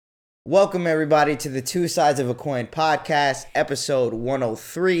Welcome, everybody, to the Two Sides of a Coin podcast, episode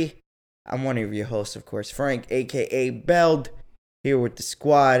 103. I'm one of your hosts, of course, Frank, a.k.a. Beld, here with the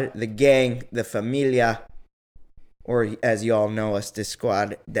squad, the gang, the familia, or as you all know us, the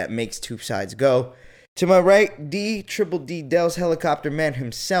squad that makes Two Sides go. To my right, Triple D Dell's helicopter man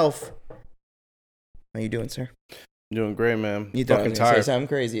himself. How you doing, sir? Doing great, man. You thought I fucking was gonna tired. say something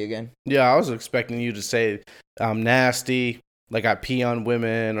crazy again? Yeah, I was expecting you to say I'm nasty, like I pee on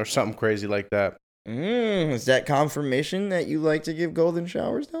women or something crazy like that. Is that confirmation that you like to give golden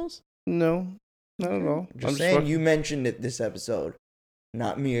showers, Dells? No, not at all. Just saying, you mentioned it this episode,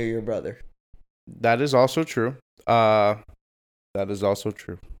 not me or your brother. That is also true. That is also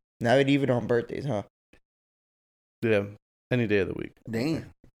true. Not even on birthdays, huh? Yeah, any day of the week.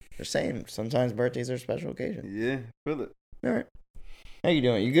 Damn. Just saying, sometimes birthdays are special occasions. Yeah, feel it. All right. How you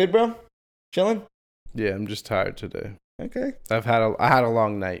doing? You good, bro? Chilling? Yeah, I'm just tired today. Okay. I had a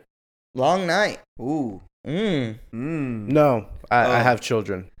long night. Long night. Ooh. No, I Oh. have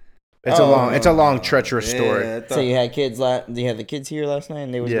children. It's a long treacherous story. Yeah, So you had kids you had the kids here last night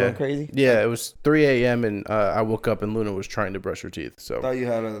and they was going crazy? Yeah, it was 3 a.m. and I woke up and Luna was trying to brush her teeth. I So thought you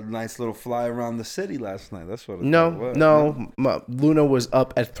had a nice little fly around the city last night. That's what it was. no, Luna was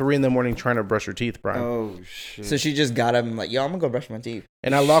up at 3 a.m. trying to brush her teeth, Brian. Oh, shit. So she just got up and like, yo, I'm gonna go brush my teeth.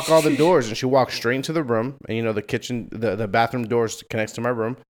 And I lock all the doors, and she walks straight into the room. And you know the kitchen, the bathroom doors connects to my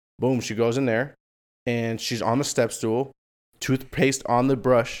room. Boom, she goes in there, and she's on the step stool, toothpaste on the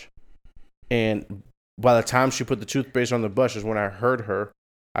brush. And by the time she put the toothpaste on the brush is when I heard her.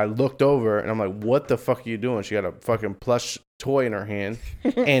 I looked over, and I'm like, what the fuck are you doing? She got a fucking plush toy in her hand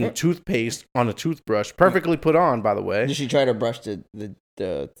and toothpaste on a toothbrush, perfectly put on, by the way. Did she try to brush the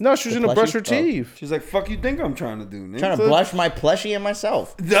No, she was the going to brush her plushie? teeth. She's like, fuck you think I'm trying to do, nigga? trying to blush my plushie and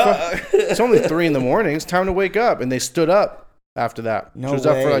myself? Duh. It's only 3 a.m. It's time to wake up. And they stood up after that. No she was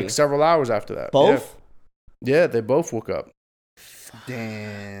up for way. like several hours after that. Both? Yeah, they both woke up.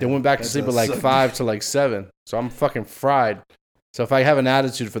 Damn. They went back to sleep at like 5 to like 7. So I'm fucking fried. So if I have an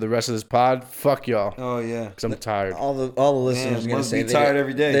attitude for the rest of this pod, fuck y'all. Oh, yeah. Because I'm tired. All the listeners are gonna must say be tired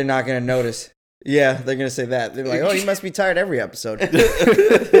every day. They're not gonna notice. Yeah, they're gonna say that. They're like, oh, you must be tired every episode. Okay.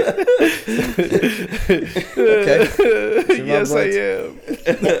 Yes, I am.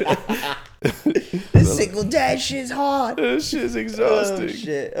 This single dad shit's hard. This shit's Oh, exhausting.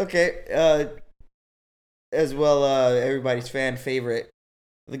 shit. Okay. As well, everybody's fan favorite.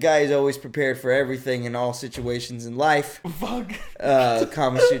 The guy is always prepared for everything in all situations in life. Fuck.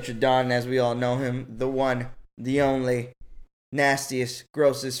 Kama Sutra Don, as we all know him. The one, the only, nastiest,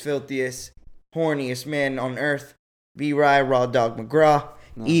 grossest, filthiest, horniest man on earth. B-Rye, Raw Dog McGraw.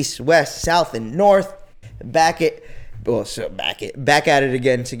 No. East, west, south, and north. Back at it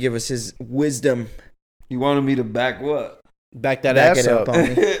again to give us his wisdom. You wanted me to back what? Back that Back ass it up, up.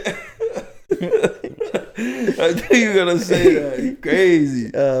 homie. I knew you were going to say that. You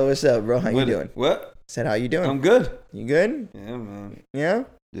crazy. What's up, bro? How you doing? What? Said, how you doing? I'm good. You good? Yeah, man. Yeah?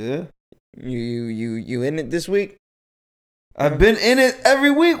 Yeah. You in it this week? I've been in it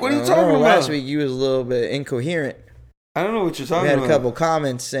every week. What are you talking about? Last week you was a little bit incoherent. I don't know what you're We talking had about. a couple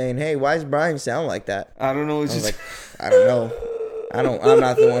comments saying, "Hey, why does Brian sound like that?" I don't know what I you're was like, "I don't know. I'm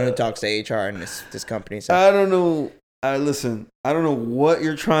not the one who talks to HR in this company." So I don't know. Listen, I don't know what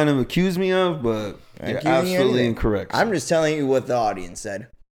you're trying to accuse me of, but you're Accusing you absolutely anything. incorrect. I'm just telling you what the audience said.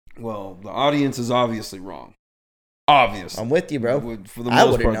 Well, the audience is obviously wrong. Obviously. I'm with you, bro. For the I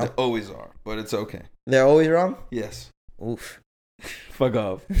most wouldn't part, know. they always are, but it's okay. They're always wrong. Yes. Oof. Fuck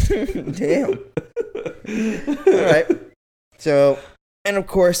off. Damn. All right. So, and of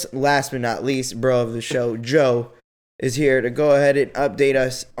course, last but not least, bro of the show, Joe, is here to go ahead and update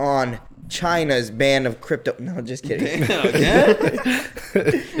us on China's ban of crypto. No, just kidding. Damn, yeah?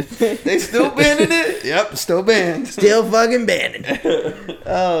 They still banning it? Yep, still banned. Still fucking banning.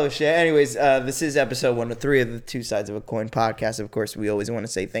 Oh, shit. Anyways, this is episode 103 of the Two Sides of a Coin podcast. Of course, we always want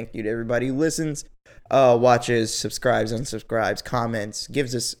to say thank you to everybody who listens, watches, subscribes, unsubscribes, comments,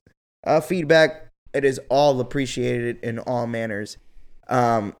 gives us feedback. It is all appreciated in all manners.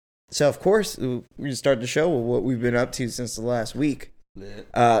 So, of course, we're going to start the show with what we've been up to since the last week.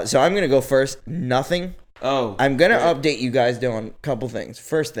 So I'm going to go first. Nothing. Oh. I'm going to update you guys though on a couple things.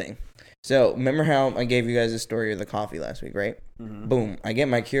 First thing. So remember how I gave you guys the story of the coffee last week, right? Mm-hmm. Boom. I get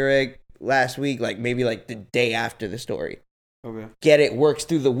my Keurig last week, maybe the day after the story. Okay. Get it, works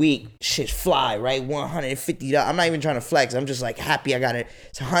through the week. Shit fly, right? $150. I'm not even trying to flex. I'm just happy I got it.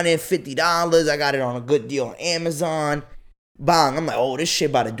 It's $150. I got it on a good deal on Amazon. Bang. I'm like, oh, this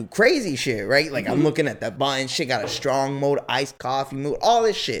shit about to do crazy shit, right? I'm looking at that button. Shit got a strong mode, iced coffee mode, all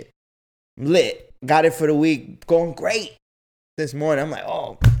this shit. Lit. Got it for the week. Going great. This morning, I'm like,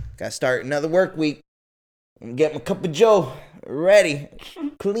 oh, Gotta start another work week. Get my cup of Joe ready,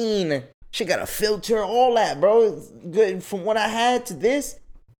 clean. Shit got a filter, all that, bro. It's good from what I had to this.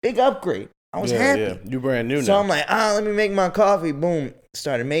 Big upgrade. I was happy. Yeah. You brand new now. So I'm like, let me make my coffee. Boom.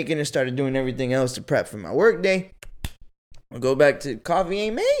 Started making it, started doing everything else to prep for my work day. I go back to coffee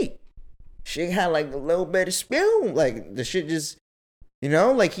ain't made. Shit had like a little bit of spill. Like the shit just,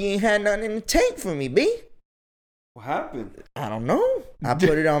 like he ain't had nothing in the tank for me, B. What happened? I don't know. I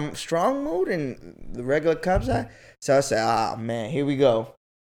put it on strong mode and the regular cups. So I said, man, here we go.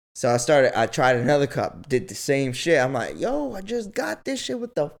 So I tried another cup, did the same shit. I'm like, yo, I just got this shit.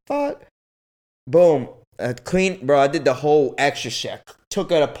 What the fuck? Boom. Clean, bro. I did the whole extra check.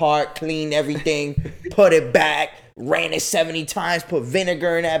 Took it apart, cleaned everything, put it back, ran it 70 times, put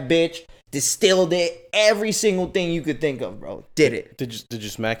vinegar in that bitch, distilled it, every single thing you could think of, bro. Did it. Did you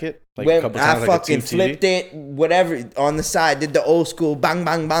smack it? Like When a couple I times, fucking like a flipped it, whatever, on the side, did the old school bang,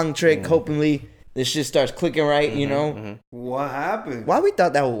 bang, bang trick. Hopefully, this shit starts clicking right, What happened? Why we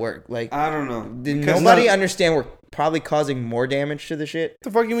thought that would work? Like, I don't know. did Because nobody understand we're probably causing more damage to the shit? What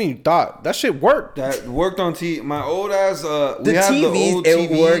the fuck you mean you thought? That shit worked. That worked on TV. My old ass. The We have TVs, the old it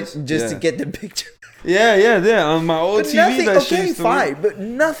TVs. worked just to Yeah. get the picture. Yeah. On my old But TV, nothing, that shit okay, used to work. fine, but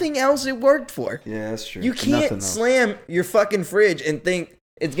nothing else it worked for. Yeah, that's true. You Nothing can't else. slam your fucking fridge and think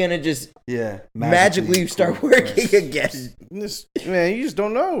it's gonna just Yeah, magically start cool. working again. Man, you just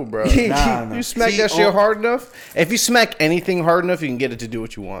don't know, bro. Nah. You smack See, that shit oh- hard enough. If you smack anything hard enough, you can get it to do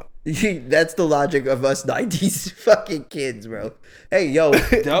what you want. That's the logic of us 90s fucking kids, bro. Hey, yo,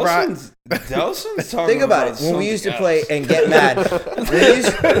 Delson's talking think about it. When we used to play and get mad,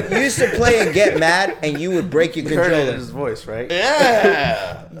 you used to play and get mad, and you would break your You heard it in controller. his voice, right?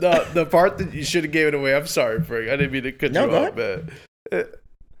 Yeah. The part that you should have gave it away. I'm sorry, Frank. I didn't mean to cut No, you go off, man.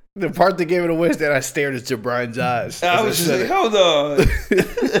 The part that gave it away is that I stared into Brian's eyes. I as was just said like, it. hold on.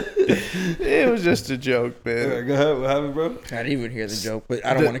 It was just a joke, Yeah, man. go ahead. What happened, bro? I didn't even hear the joke, but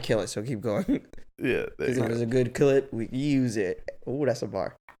I don't want to kill it, so keep going. Yeah. Because if it was a good clip, we use it. Oh, that's a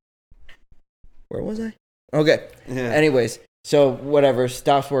bar. Where was I? Okay. Yeah. Anyways, so whatever.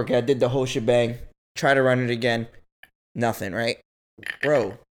 Stops working. I did the whole shebang. Try to run it again. Nothing, right?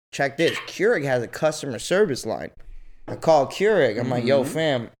 Bro, check this. Keurig has a customer service line. I called Keurig. I'm like, yo,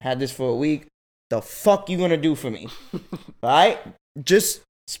 fam, had this for a week. The fuck you gonna do for me? Alright? Just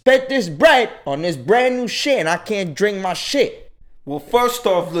spent this bread on this brand new shit and I can't drink my shit. Well, first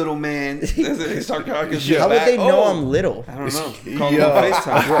off, little man, they start talking shit How would back. they know Oh, I'm little? I don't know. Call Yo. them on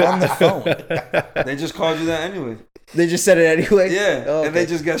FaceTime. We're on the phone. They just called you that anyway. They just said it anyway? Yeah. Oh, And they okay.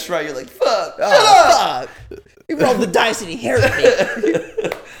 just got straight. You're like, fuck. Oh, fuck. He rolled the dice and he inherited it.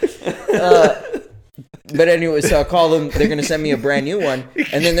 But anyway, so I call them. They're going to send me a brand new one.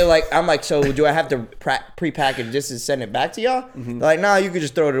 And then they're like, I'm like, so do I have to pre-package this and send it back to y'all? They're like, nah, you could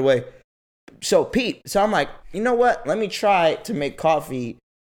just throw it away. So Pete, so I'm like, you know what? Let me try to make coffee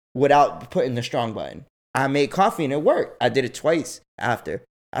without putting the strong button. I made coffee and it worked. I did it twice after.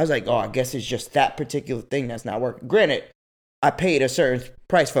 I was like, oh, I guess it's just that particular thing that's not working. Granted, I paid a certain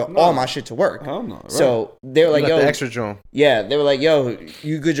price for all my shit to work. Hell no. Right. So they were like, yo, the extra John. yeah, they were like, yo,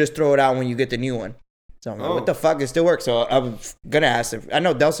 you could just throw it out when you get the new one. So I'm like, what the fuck? It still works. So I was going to ask if, I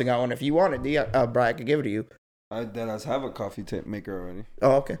know Delson got one. If you wanted, Brian, I could give it to you. I deadass have a coffee tape maker already.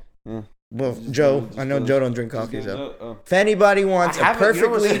 Oh, okay. Yeah. Well, Just Joe, just I know go- Joe don't drink just coffee, get it so. up. Oh. If anybody wants a You know perfectly...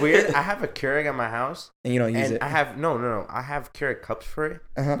 what's weird? I have a Keurig at my house, and you don't use and it. I have no. I have Keurig cups for it,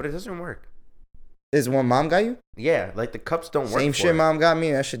 Uh-huh. but it doesn't work. Is one mom got you? Yeah, like the cups don't work. Same for shit it. mom got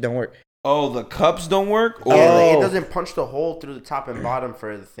me. That shit don't work. Oh, the cups don't work? Or, Yeah, like, Oh. it doesn't punch the hole through the top and bottom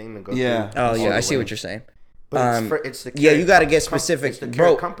for the thing to go Yeah. through. Oh, all yeah, the I see way. what you're saying. But it's the yeah, Keurig you gotta get com- specific. It's the Keurig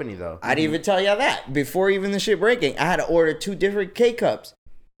Bro, company though. I didn't even tell y'all that. Before even the shit breaking, I had to order 2 different K-Cups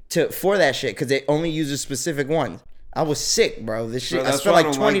for that shit because it only uses specific ones. I was sick, bro. This shit, Bro, I that's spent why I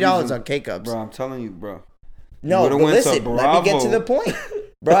like don't like $20 using- on K-Cups. Bro, I'm telling you, bro. No, would've but went to listen, let me get to Bravo. the point.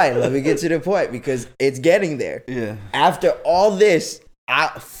 Brian, let me get to the point because it's getting there. Yeah. After all this,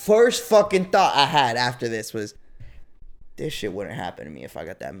 first fucking thought I had after this was, this shit wouldn't happen to me if I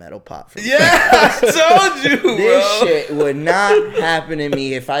got that metal pot. From Yeah, I told you, bro. This shit would not happen to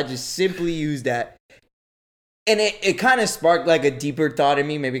me if I just simply used that. And it kind of sparked like a deeper thought in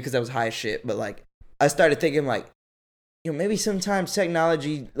me, maybe because I was high as shit, but like I started thinking like, maybe sometimes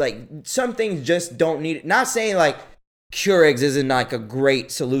technology, like some things just don't need it. Not saying like Keurigs isn't like a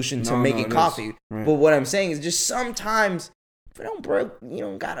great solution to No, making it is. coffee, Right. but what I'm saying is just sometimes if it don't broke, you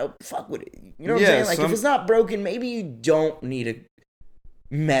don't gotta fuck with it. You know what Yeah, I'm saying? Like if it's not broken, maybe you don't need to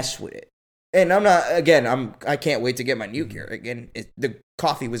mess with it. And I'm not, again, I can't wait to get my new Keurig. And the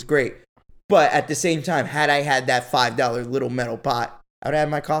coffee was great. But at the same time, had I had that $5 little metal pot, I would have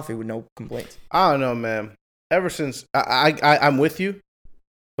my coffee with no complaints. I don't know, man. Ever since I'm with you,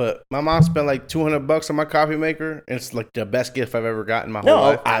 but my mom spent like $200 on my coffee maker, and it's like the best gift I've ever gotten in my whole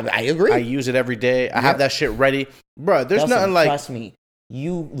life. I agree. I use it every day. I have that shit ready, bro. There's nothing like. Trust me,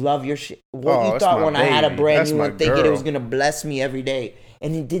 you love your shit. What you that's thought my when I had a baby. brand That's new my one, thinking it girl. was gonna bless me every day,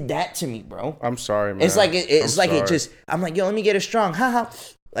 and it did that to me, bro. I'm sorry, man. It's like it sorry. just. I'm like, yo, let me get it strong, haha.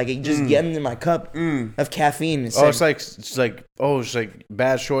 Like it just getting in my cup of caffeine. And it's like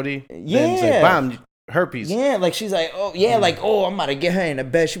bad shorty. Yeah. Then it's like, bam, herpes. Yeah, like she's like, oh yeah, like oh, I'm about to get her in the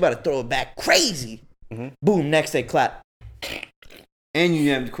bed. She about to throw it back crazy. Boom, next day clap. And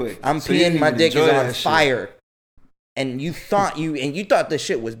you yammed quick. I'm So you peeing. didn't My even dick is enjoy on that shit. fire. And you thought the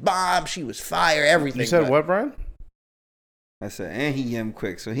shit was bomb. She was fire. Everything. You said but- what, Brian? I said, and he yammed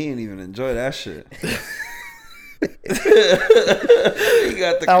quick, so he didn't even enjoy that shit. He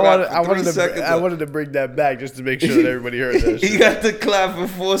got the clap for 3 seconds. I wanted to bring that back just to make sure that everybody heard that He shit. got the clap for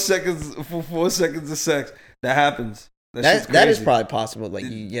 4 seconds. For 4 seconds of sex, that happens. That That is probably possible. Like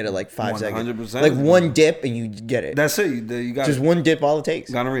you get it like 5 seconds. 100%. Like one dip and you get it. That's it. You got Just it. one dip, all it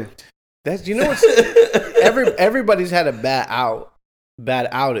takes. Gonorrhea. That's what's everybody's had a bad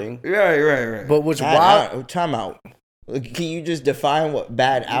outing. Right. But what's Bad wild? out, time out. Can you just define what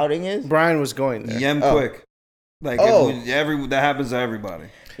bad outing is? Brian was going there. Yam Oh. quick. Like that happens to everybody.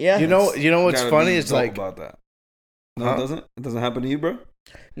 Yeah. You know what's Gotta funny? be It's dope like about that. No, Huh? it doesn't. It doesn't happen to you, bro.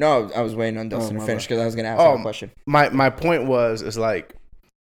 No, I was waiting on Dustin my to finish bad. because I was gonna ask Oh, him a question. my point is like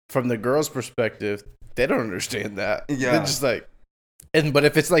from the girl's perspective, they don't understand that. Yeah. They're just like, but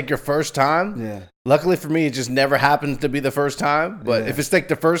if it's like your first time, Yeah. luckily for me, it just never happens to be the first time. But Yeah. if it's like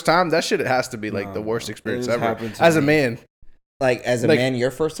the first time, that shit has to be like the worst No, experience it ever. happened to As a me. man, Like as a Like- man, your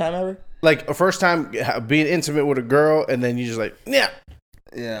first time ever? like a first time being intimate with a girl, and then you just like, yeah.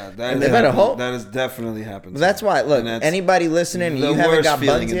 Yeah, And that they better happened. hope. That has definitely happened. Well, that's why. Look, And that's anybody listening, and the you haven't worst got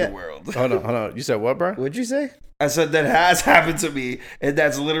feeling buns in yet. the world. Hold on. You said what, Brian? What'd you say? I said that has happened to me, and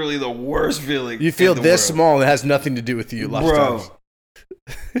that's literally the worst feeling. You feel in the this world. small, and it has nothing to do with you. A lot of bro. times.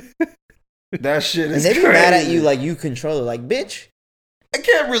 That shit And is they be crazy. mad at you like you control it. Like, bitch, I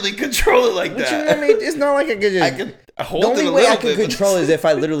can't really control it like what you that. know what I mean? It's not like I could just. I can hold the it only a way little I can bit, but control is if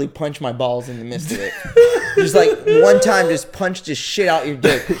I literally punch my balls in the midst of it. Just like one time, just punch this shit out your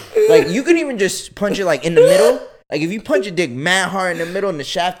dick. Like you can even just punch it like in the middle. Like if you punch a dick mad hard in the middle in the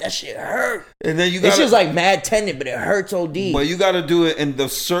shaft, that shit hurt. And then you It's got just like mad tendon, but it hurts OD. but you got to do it in the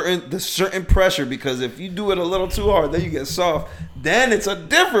certain pressure, because if you do it a little too hard, then you get soft. Then it's a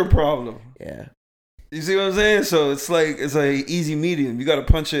different problem. Yeah. You see what I'm saying? So it's like easy medium. You got to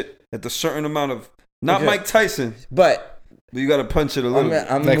punch it at the certain amount of not Okay. Mike Tyson, But but you got to punch it a I'm little gonna,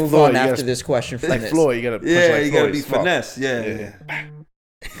 bit. I'm Like gonna move Floyd, on you after gotta- this question from Like this. Floyd, you gotta punch Yeah, like you got to Floyd, be small. finesse. Yeah. Yeah.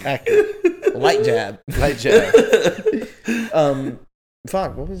 Accurate. Light jab. Light jab.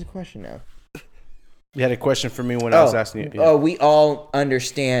 Fuck. What was the question now? You had a question for me when I was asking you. Yeah. Oh, we all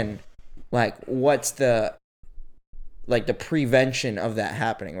understand, like, what's the prevention of that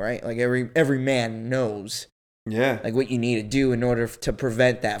happening, right? Like every man knows, Yeah. like, what you need to do in order to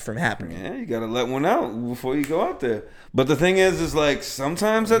prevent that from happening. Yeah, you gotta let one out before you go out there. But the thing is like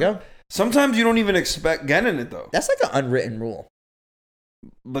sometimes There you go. sometimes you don't even expect getting it though. That's like an unwritten rule.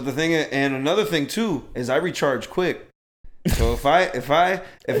 But the thing and another thing too is I recharge quick. So if I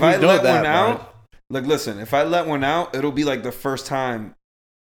know let that, one out, Brian. like listen, if I let one out, it'll be like the first time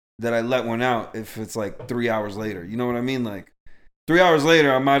that I let one out. If it's like 3 hours later, you know what I mean? Like 3 hours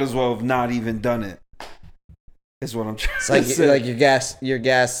later, I might as well have not even done it. Is what I'm trying It's to like say. like your gas My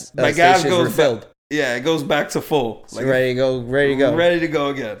gas station is goes refilled. Yeah, it goes back to full. So ready to go. Ready to go. Ready to go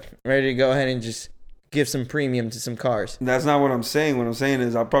again. Ready to go ahead and just give some premium to some cars. That's not what I'm saying. What I'm saying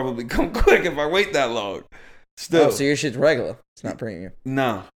is I'll probably come quick if I wait that long. Still, Oh, so your shit's regular. It's not premium.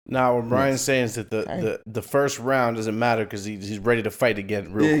 no. Now, what Brian's saying is that Alright. the first round doesn't matter because he's ready to fight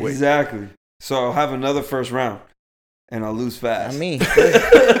again real quick. Exactly. So I'll have another first round, and I'll lose fast. I mean,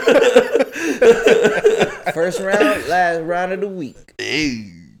 first round, last round of the week.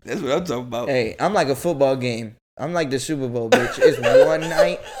 Hey, that's what I'm talking about. Hey, I'm like a football game. I'm like the Super Bowl, bitch. It's one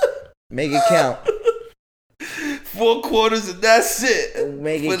night. Make it count. 4 quarters and that's it.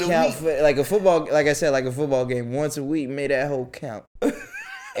 Make For it the count week. for like a football. Like I said, like a football game. Once a week, make that whole count.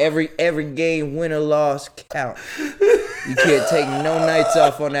 Every game, win or loss, count. You can't take no nights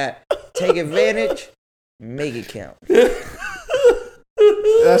off on that. Take advantage. Make it count.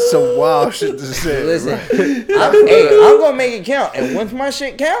 That's some wild shit to say. Listen, Brian. I'm gonna make it count. And once my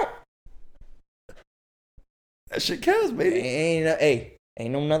shit count, That shit counts, baby.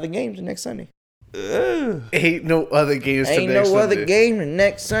 ain't no another games next Sunday. Ain't no other games. Ain't till no next other Sunday. game the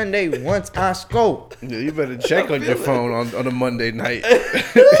next Sunday once I score. Yeah, you better check on your phone on a Monday night.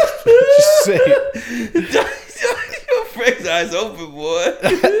 Just say it. Your Frank's eyes open, boy.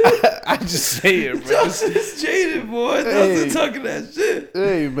 I just say it, bro. It's jaded, boy. Hey. Dustin talking that shit.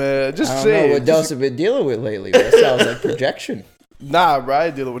 Hey, man, just I don't say know it. what Dustin been dealing with lately. That sounds like projection. Nah, bro, I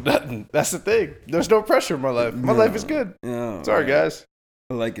ain't dealing with nothing. That's the thing. There's no pressure in my life. My life is good. Yeah, Sorry, guys.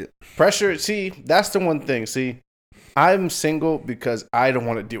 I like it. Pressure, see, that's the one thing. See, I'm single because I don't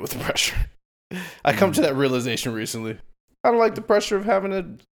want to deal with the pressure. I come to that realization recently. I don't like the pressure of having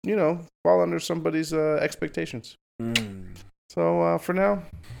to, fall under somebody's expectations. So for now,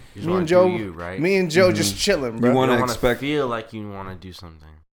 You just me wanna and Joe, do you, right? me and Joe just chilling, bro. You You wanna don't want to expect- feel like you want to do something.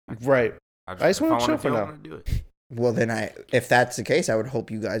 Right. I just wanna if chill for do it, I now. wanna do it. Well, then if that's the case, I would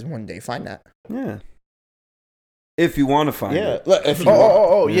hope you guys one day find that. Yeah. If you want to find it. Look, if you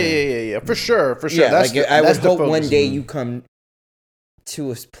Oh, yeah. For sure. yeah, That's like I that's would the hope focus. one day you come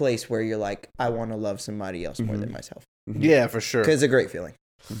to a place where you're like, I want to love somebody else more than myself. Yeah, for sure. Because it's a great feeling.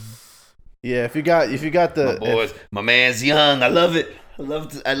 Yeah, if you got the My boys, my man's young. I love it.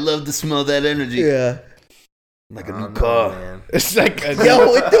 I love to smell that energy. Yeah. Like a I new don't know, car. man. it's like a, Yo,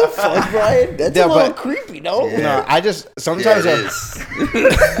 what the fuck, Brian? That's Yeah, a little but- creepy, no? Yeah. No, I just Yeah, sometimes it is.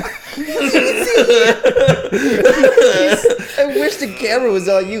 I wish the camera was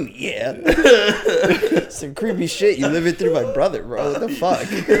on you. Yeah. Some creepy shit. You living through my brother, bro. What the fuck?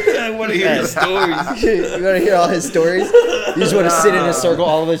 I want to hear the stories. You want to hear all his stories? You just want to sit in a circle,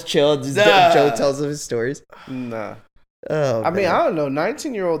 all of us chill, and just Nah. Joe tells him his stories. nah. Oh, I mean, man. I don't know.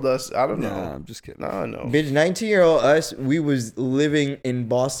 19-year-old us, I don't know. Nah, I'm just kidding. I don't know. Bitch, 19-year-old us, we was living in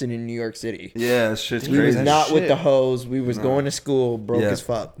Boston and New York City. Yeah, shit's We was crazy. not with shit. the hoes. We was going to school, broke Yeah. as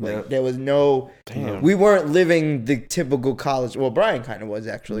fuck. Like Yeah. there was no. Damn. We weren't living the typical college. Well, Brian kind of was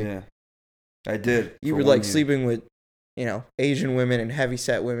actually. Yeah, I did. You for were one like year. sleeping with, Asian women and heavy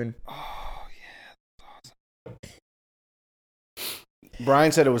set women. Oh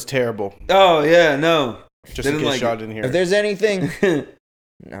Brian said it was terrible. yeah. Oh yeah. No. Just Didn't in case like y'all it. didn't If hear. there's anything,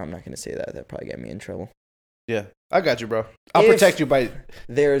 no, I'm not gonna say that. That probably got me in trouble. Yeah, I got you, bro. I'll If- protect you by.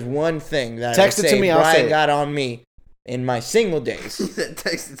 There's one thing that Text I it would to say me, I'll Brian say it. got on me in my single days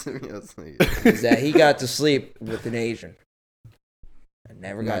Text it to me. I'll say is that he got to sleep with an Asian. I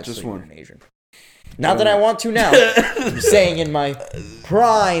never Not got to just sleep one. with an Asian. Not that I want to now. I'm saying in my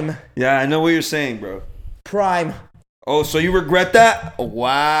prime Yeah, I know what you're saying, bro. Oh, so you regret that?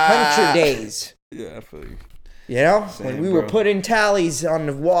 Wow. hunter days. Yeah, I feel you. You know, Same, when we were bro. putting tallies on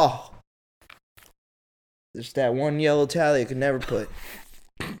the wall. There's that one yellow tally I could never put.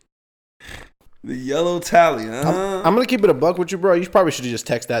 The yellow tally, huh? I'm gonna keep it a buck with you, bro. You probably should have just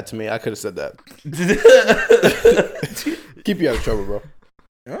texted that to me. I could have said that. Keep you out of trouble, bro.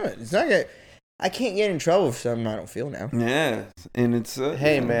 No, it's not gonna. I can't get in trouble for something I don't feel now. Yeah, and it's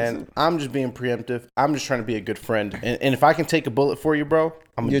Hey, man, I'm just being preemptive. I'm just trying to be a good friend. And if I can take a bullet for you, bro,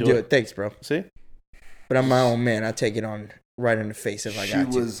 I'm gonna You do, do it. it. Thanks, bro. See? But I'm my own man. I take it on right in the face if I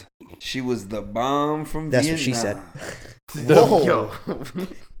got She was the bomb from That's Vietnam. what she said. The- Whoa. Yo.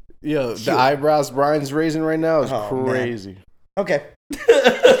 Yo, the eyebrows Brian's raising right now is Oh, man. crazy. Okay.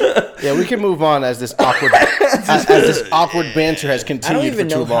 Yeah, we can move on as this awkward as this awkward banter has I continued don't even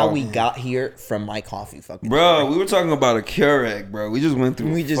for too know how long. we got here from my coffee fucking. Bro, we were talking about a Keurig, bro. We just went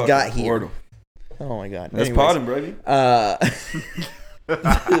through. We a just fucking got here. portal. Oh my god. That's Anyways, pardon, baby.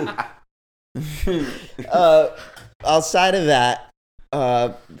 Outside of that,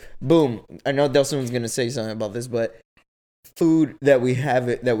 boom. I know Delson was gonna say something about this, but food that we have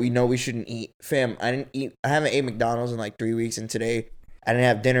that we know we shouldn't eat. Fam, I haven't ate McDonald's in like 3 weeks, and today I didn't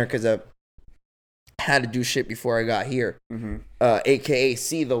have dinner because I had to do shit before I got here. Mm-hmm. AKA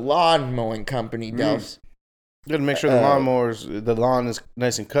see the lawn mowing company, Dels. You gotta make sure the lawn is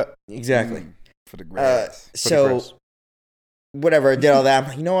nice and cut. Exactly. For the grass. So grass. whatever, I did all that. I'm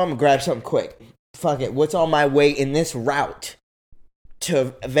like, you know what? I'm gonna grab something quick. Fuck it. What's on my way in this route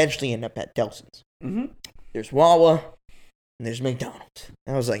to eventually end up at Delson's? Mm-hmm. There's Wawa and there's McDonald's.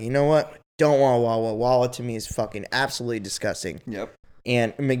 And I was like, you know what? Don't want Wawa. Wawa to me is fucking absolutely disgusting. Yep.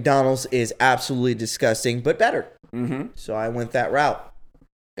 And McDonald's is absolutely disgusting, but better. Mm-hmm. So I went that route.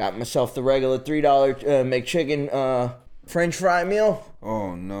 Got myself the regular $3 McChicken French fry meal.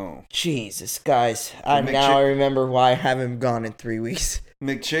 Oh no. Jesus, guys. I McChick- now I remember why I haven't gone in 3 weeks.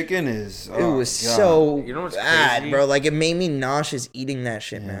 McChicken is. It Oh, was God. so You know what's bad, crazy? bro. Like, it made me nauseous eating that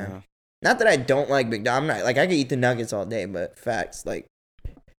shit, man. Not that I don't like McDonald's. I'm not, like, I could eat the nuggets all day, but facts, like,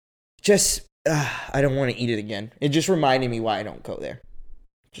 just, I don't want to eat it again. It just reminded me why I don't go there.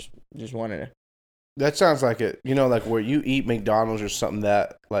 Just wanted to. That sounds like it. You know, like where you eat McDonald's or something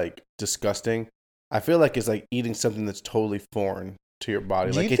that like disgusting. I feel like it's like eating something that's totally foreign to your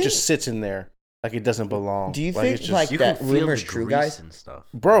body. Do Like you it think- just sits in there. Like it doesn't belong. Do you like think it's just, like You that can feel rumor's the true, grease guys? and stuff.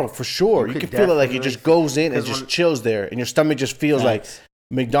 bro, for sure. You You could can feel it like it definitely- just goes in and because just when- chills there, and your stomach just feels like Facts.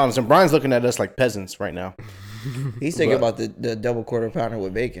 McDonald's. And Brian's looking at us like peasants right now. He's thinking But- about the double quarter pounder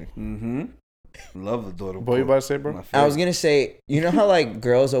with bacon. Mm-hmm. Love the daughter. What you about to say, bro? I was gonna say, you know how like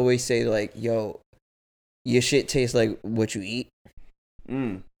girls always say like, "Yo, your shit tastes like what you eat."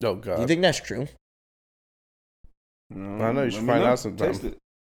 Mm. Oh Do god. you think that's true? No, I know, you should let me find know. out sometime. Taste it.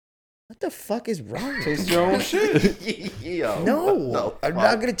 What the fuck is wrong? with Taste you? your own shit. Yo, No, I'm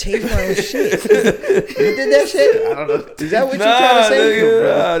not gonna taste my own shit. You did that shit? I don't know. Is that what you're trying to say?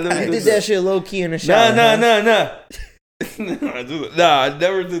 nigga, I did that shit low key in the Nah, shower. nah, huh? nah, nah. Nah, I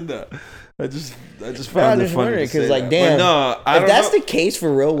never did that. I just I'm found it just funny wondering to say because, like, that. damn, But no, I if don't that's know. the case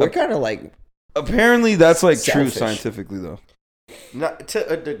for real, we're kind of like, Apparently, that's like true Selfish. scientifically though. Not to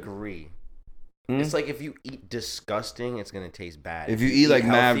a degree. Hmm? It's like if you eat disgusting, it's gonna taste bad. If you eat like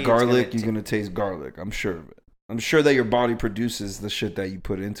mad healthy, garlic, it's you're gonna gonna taste garlic. I'm sure of it. I'm sure that your body produces the shit that you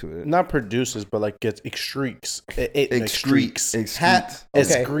put into it. Not produces, but like gets excretes. It excretes. okay.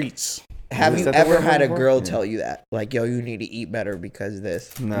 Excretes. have Is you that the ever word had a I'm looking for? girl Yeah. tell you that? Like, yo, you need to eat better because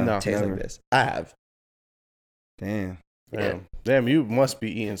this No, No. tastes never. like this. I have. Damn. Damn, you must be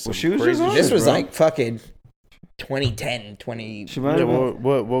eating some she was crazy just on shit. This was bro. like fucking 2010, 20. She might Yeah, have been.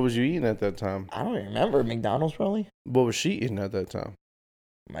 what was you eating at that time? I don't remember. McDonald's probably. What was she eating at that time?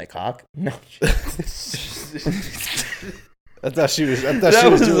 My cock. No. I thought she was. I thought That she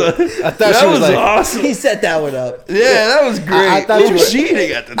was. was Doing, a- I thought That she was was like. awesome. He set that one up. Yeah, that was great. I thought What you was were- she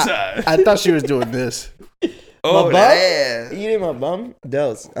eating at the time? I thought she was doing this. Oh, bum? yeah. You eating my bum?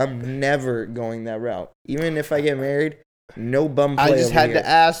 Dose. I'm never going that route. Even if I get married, no bum play I just over had here. to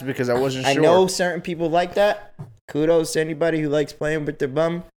ask because I wasn't I sure. know certain people like that. Kudos to anybody who likes playing with their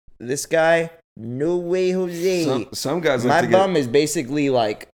bum. This guy, no way, Jose. Some guys My like to bum is basically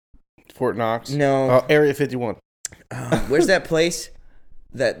like, Fort Knox. no. Area 51. Where's that place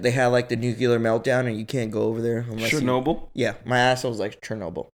that they had like the nuclear meltdown and you can't go over there get unless you, Chernobyl. yeah, my asshole's like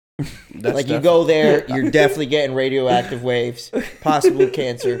Chernobyl. That's Like you definitely- go there, you're definitely getting radioactive waves, possible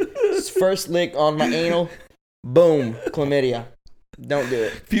cancer. First lick on my anal, boom, chlamydia. Don't do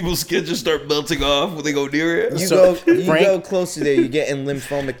it. People's skin just start melting off when they go near it. You So, you Frank- go close to there, you're getting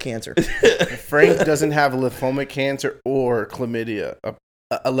lymphomic cancer. Frank doesn't have lymphomic cancer or chlamydia,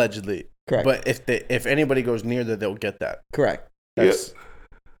 allegedly. Correct. But if anybody goes near there, they'll get that. Correct. That's,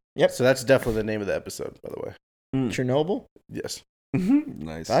 Yep. So that's definitely the name of the episode, by the way. Chernobyl. Yes.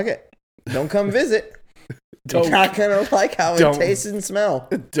 Nice. Fuck it. Don't come visit. Don't- You're not gonna like how it don't. tastes and smell.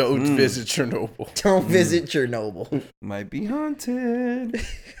 Don't visit Chernobyl. Don't visit Chernobyl. Might be haunted.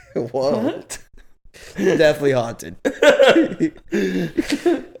 Whoa. Definitely haunted.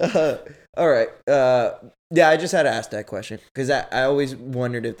 All right. Yeah, I just had to ask that question because I always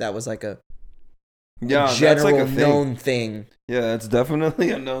wondered if that was like a Yeah, that's general like a thing. known thing. Yeah, that's definitely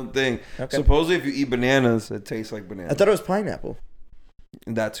a known thing. Okay. Supposedly, if you eat bananas, it tastes like bananas. I thought it was pineapple.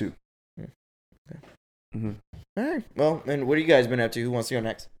 That too. All right. Well, and what have you guys been up to? Who wants to go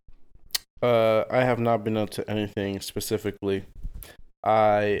next? I have not been up to anything specifically.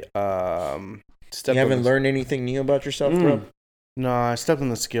 I stepped You haven't on the, learned anything new about yourself, bro? No, I stepped on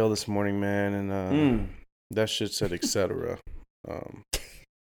the scale this morning, man, and that shit said etc.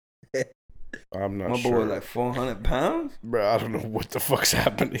 I'm not My sure. boy, like 400 pounds. Bro, I don't know what the fuck's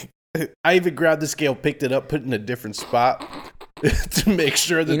happening. I even grabbed the scale, picked it up, put it in a different spot to make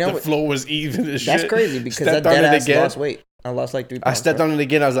sure that You know the what? flow was even as That's shit. crazy because Stepped that on dead it ass again. lost weight. I lost like 3 I pounds. stepped bro. on it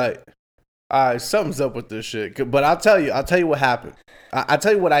again. I was like, all right, something's up with this shit. But I'll tell you what happened. I'll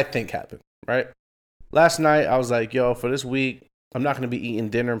tell you what I think happened, right? Last night, I was like, yo, for this week, I'm not going to be eating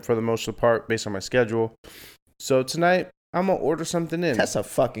dinner for the most part based on my schedule. So tonight, I'm going to order something in. That's a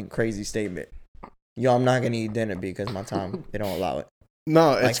fucking crazy statement. Yo, I'm not gonna eat dinner because my time they don't allow it. No,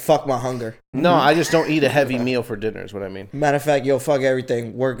 Like it's fuck my hunger. no, I just don't eat a heavy meal for dinner is what I mean. Matter of fact, yo, fuck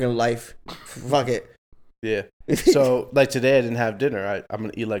everything. Working life. Fuck it. Yeah. So like today, I didn't have dinner. I'm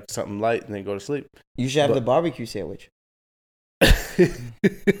going to eat like something light and then go to sleep. You should have But- the barbecue sandwich.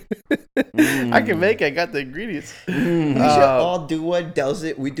 I can make it. I got the ingredients. We should all do one.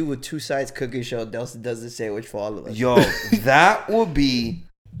 Delsa, we do a 2 sides cooking show. Delsa does the sandwich for all of us. Yo, that would be.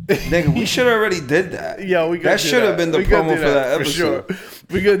 Nigga, we should already did that. Yo, we That should have been the We gonna promo do for that episode. For sure.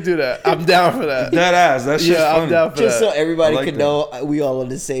 We gonna do that. I'm down for that. That ass. That shit's Yeah, I'm funny. down for Just so that. everybody I like can that. know we all on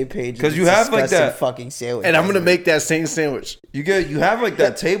the same page. 'Cause It's you have, like, disgusting that- fucking sandwich. And I'm gonna make that same sandwich. You have like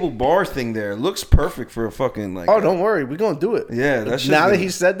that table bar thing there. It looks perfect for a fucking like. Oh, don't worry, we're gonna do it. Yeah, that shit's Now that gonna- he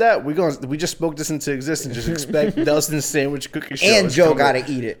said that, we just spoke this into existence. Just expect Dustin's sandwich cooking show. and It's Joe coming.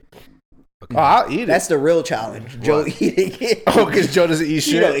 gotta eat it. Oh, I'll eat it. That's the real challenge. Joe eating it. Oh, because Joe doesn't eat You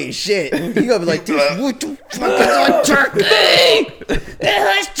shit. don't eat shit. You gonna be like, dude, what the fuck is on turkey? It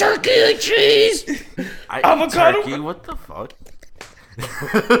has turkey and cheese. I Avocado? eat turkey. What the fuck?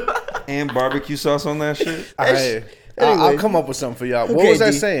 And barbecue sauce on that shit. I'll Anyway. come up with something for y'all. What Okay, was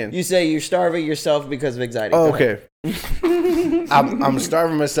I D, saying? You say you're starving yourself because of anxiety. Oh, Go ahead. okay. I'm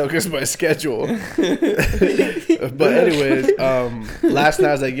starving myself because of my schedule. But anyways, last night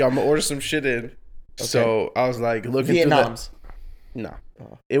I was like, yo, I'm gonna order some shit in. So I was like looking Vietnam's. through No.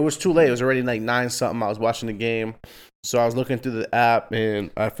 It was too late. It was already like 9 something. I was watching the game. So I was looking through the app and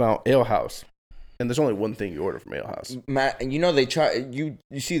I found Ale House. And there's only one thing you order from Ale House. Matt, you know they try. You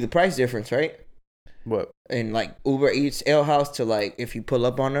see the price difference, right? What? And like Uber Eats, Ale House to like if you pull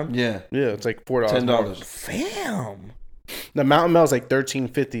up on them. Yeah. Yeah, it's like $4. $10. Fam. The Mountain Mel is like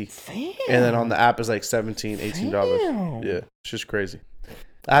 $13.50. Fam. And then on the app is like $17, $18. Damn. Yeah, it's just crazy.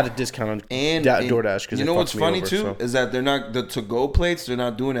 I had a discount on And DoorDash because you know what's funny too is that they're not the to-go plates. They're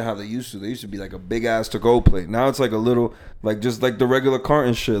not doing it how they used to. They used to be like a big ass to-go plate. Now it's like a little, like just like the regular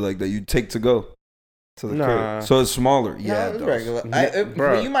carton shit, like that you take to go to the Nah. crib. So it's smaller. No, Yeah, it's it does. regular. Bruh.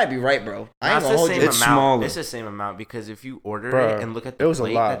 But you might be right, bro. I ain't Nah, gonna hold the you. same It's amount. smaller. It's the same amount because if you order Bruh, it and look at it the was a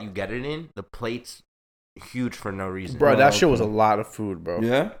plate lot. that you get it in, the plate's huge for no reason. Bro, that Oh, shit was a okay. lot of food, bro.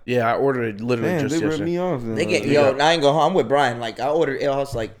 Yeah. Yeah, I ordered it literally Man, just they ripped yesterday. me off. Then. They get Yeah. I ain't go home. I'm with Brian. Like I ordered Ale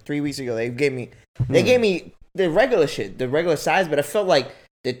House like 3 weeks ago. They gave me the regular shit, the regular size, but I felt like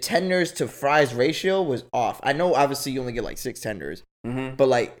the tenders to fries ratio was off. I know obviously you only get like 6 tenders, Mhm. but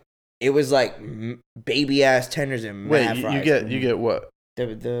like it was like baby ass tenders and Wait, mad fries. you get what?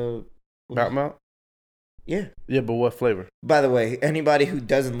 the Mountain Mel? yeah. Yeah, but what flavor? By the way, anybody who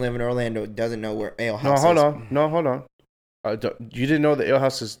doesn't live in Orlando doesn't know where Ale No, House hold is. on. No, hold on. You didn't know the Ale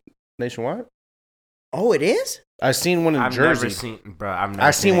House is nationwide? Oh, it is? I seen one in I've Jersey. never seen, bro. I've never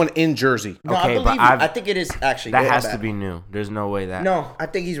I seen it. one in Jersey. No, Okay, I but believe you. I've- I think it is actually. That yeah, has bad. to be new. There's no way that. No, I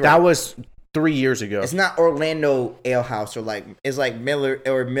think he's right. That was 3 years ago. It's not Orlando Ale House or like it's like Miller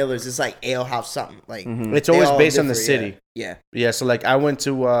or Miller's. It's like Ale House something like. It's they always all based on the differ, city. Yeah. Yeah, so like I went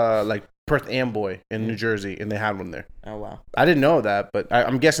to like Perth Amboy in New Jersey and they had one there. Oh wow. I didn't know that, but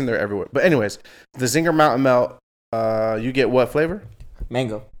I'm guessing they're everywhere. But anyways, the Zinger Mountain Melt, you get what flavor?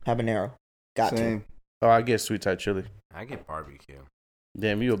 Mango habanero. Got Same. Oh, I get sweet Thai chili. I get barbecue.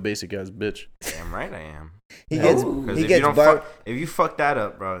 Damn, you a basic ass bitch. Damn right I am. to. He gets. Because He if you gets don't bar. if you fuck that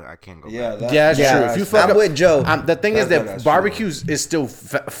up, bro, I can't go. Yeah. back. Yeah, that's Yeah, true. If you fuck I'm up, with Joe. the thing is that That's barbecue is still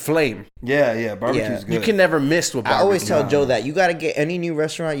flame. Yeah. Barbecue's Yeah. good. You can never miss with I barbecue. always tell Nah. Joe that you got to get any new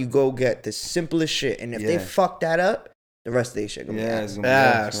restaurant, you go get the simplest shit, and if they Yeah. fuck that up, the rest of the shit gonna be Yeah. ass. It's gonna be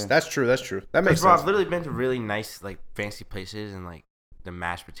Yes, nice, man. that's true. That's true. That makes Bro, I've sense. literally been to really nice, like, fancy places and, like, the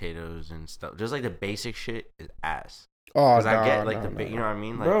mashed potatoes and stuff. Just, like, the basic shit is ass. Oh, Because I no, get, like, no, the no, big, you no. know what I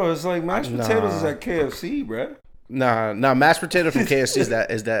mean? Like, Bro, it's like mashed Nah. potatoes is at KFC, bro. Nah, mashed potato from KFC is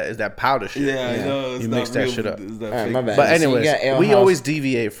that powder shit. Yeah, I know. It's You not mix that real, shit up. it's that All right, fake. my bad. But So you anyways, got Ale we House. always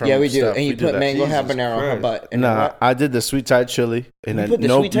deviate from Yeah, we do. stuff. And you We do put that. mango Jesus habanero on her Christ. butt. And Nah, what? I did the sweet Thai chili, and You then put the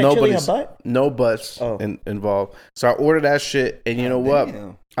sweet Thai chili on nobody's butt? no butts Oh. involved. So I ordered that shit, and you know what?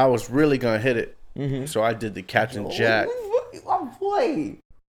 Damn. I was really gonna hit it, Mm-hmm. so I did the Captain Jack. Oh, boy.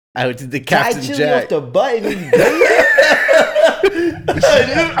 I did the Thai Captain chili Jack. off the butt and you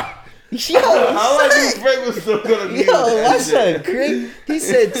Yo, How son. is Frank was still gonna be Yo, with that my shit? son crazy. He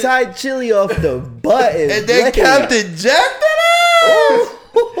said Thai chili off the butt is And then lit. Captain Jack Ooh.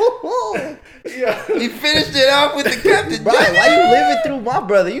 He finished it off with the Captain Brian, Jack. why you living through my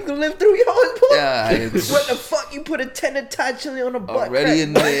brother? You can live through yours, boy. Yeah, it's What the fuck? You put a 10 of Thai chili on the butt already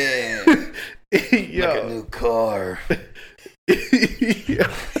in crack? there. Like a Yo, new car.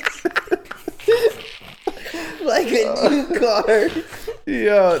 Like a new car.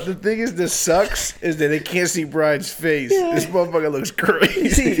 yo, the thing is, this sucks is that they can't see Brian's face. This motherfucker looks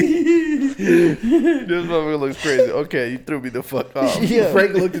crazy. This motherfucker looks crazy. Okay, you threw me the fuck off. Yeah.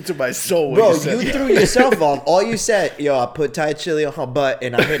 Frank looked into my soul. When Bro, you said you that. threw yourself off. All you said, yo, I put Thai chili on her butt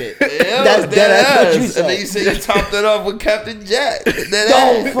and I hit it. Yeah, That's dead what you ass. And then you said. say you topped it off with Captain Jack. Dead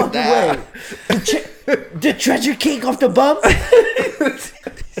No ass. fucking Nah. way. The treasure cake off the bum?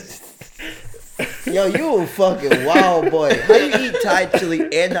 Yo, you a fucking wild boy. How you eat Thai chili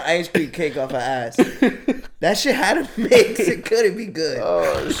and the ice cream cake off her ass? That shit had a mix. It couldn't be good.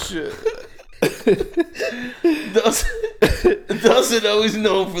 Oh shit. Dustin always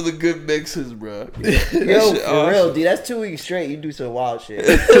known for the good mixes, bro. Yo, shit for awesome. real, dude. That's 2 weeks straight. You do some wild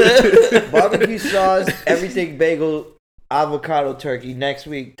shit. Barbecue sauce, everything bagel, avocado turkey. Next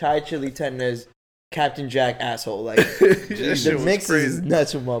week, Thai chili tenders, Captain Jack asshole. Like That the shit was mix is crazy.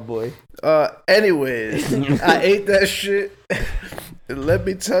 nuts with my boy. Anyways, I ate that shit, Let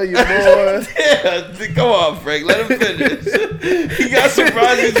me tell you, boy. Yeah, come on, Frank. Let him finish. He got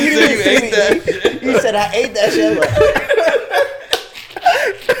surprised when you said you ate that shit. You said I ate that shit.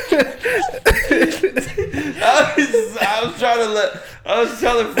 I was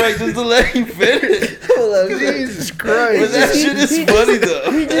telling Frank just to let you finish. Jesus Christ. But that shit is funny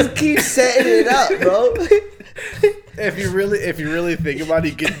though. He just keeps setting it up, bro. If you really think about it,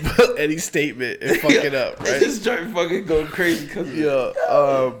 you can put any statement and fuck it up, I right? just start fucking going crazy because Yeah.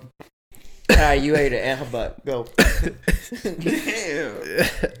 Alright, you ate it, and but go. damn.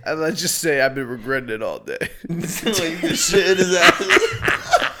 And let's just say I've been regretting it all day. Like the shit in his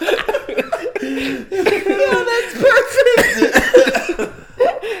ass.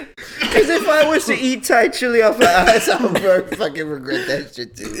 Because if I was to eat Thai chili off my ass, I would fucking regret that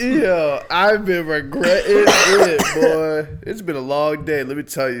shit too. Yeah, I've been regretting it, boy. It's been a long day, let me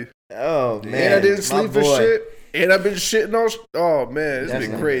tell you. Oh man, And I didn't my sleep for boy. shit. And I've been shitting on. Oh man, it's That's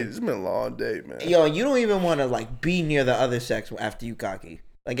been not crazy. It's been a long day, man. Yo, you don't even want to like be near the other sex after you cocky.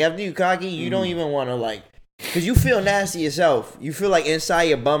 Like after you cocky, you don't even want to like, cause you feel nasty yourself. You feel like inside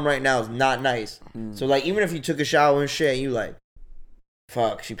your bum right now is not nice. So like even if you took a shower and shit, you like,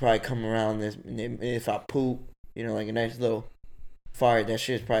 fuck, she probably come around this. If I poop, you know, like a nice little fart, that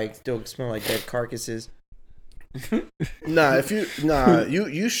shit's probably still smell like dead carcasses. You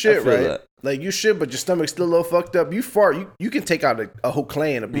shit, feel right? that. Like you shit, but your stomach's still a little fucked up. You fart, you can take out a whole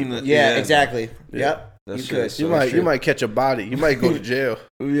clan of people. Yeah, Yeah. exactly. Yep. That You shit could. is You so might catch a body. You might go to jail.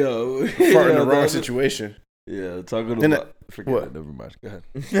 Yo, Fart in the wrong situation. Yeah, talking And about. Forget what? it. Never mind. Go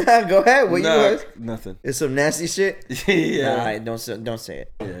ahead. Go ahead. What you was? Nothing. It's some nasty shit. Yeah. Nah, don't say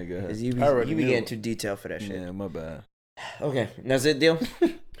it. Yeah, go ahead. 'Cause you I already be knew. getting too detailed for that shit. Yeah, my bad. Okay, that's it, deal.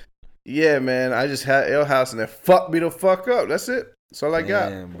 Yeah, man. I just had Ale House and it fucked me the fuck up. That's it. That's all I got.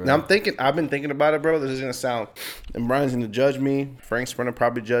 Damn, bro. Now I've been thinking about it, bro. This is gonna sound, and Brian's gonna judge me. Frank's gonna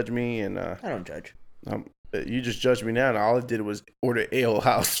probably judge me, and I don't judge. you just judged me now. And all I did was order Ale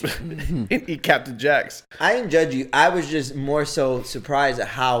House and eat Captain Jack's. I didn't judge you. I was just more so surprised at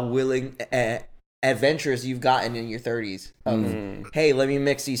how willing, adventurous you've gotten in your 30s. Hey, let me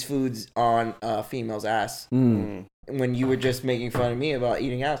mix these foods on a female's ass. When you were just making fun of me about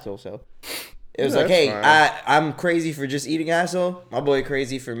eating asshole, so it was Yeah, like, hey, that's fine. I'm crazy for just eating asshole. My boy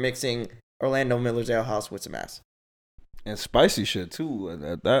crazy for mixing Orlando Miller's Ale House with some ass. And spicy shit too.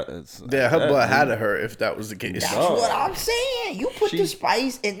 Yeah, her blood had to hurt if that was the case. That's Oh. what I'm saying. You put the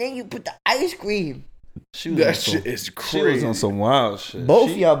spice and then you put the ice cream. She was That on some- shit is She was crazy. on some wild shit.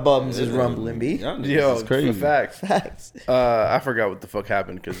 Both She- y'all bums is rumbling, B. Y'all niggas Yo, is crazy. for facts. Facts. I forgot what the fuck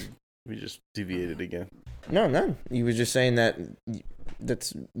happened because we just deviated again. No, none. You was just saying that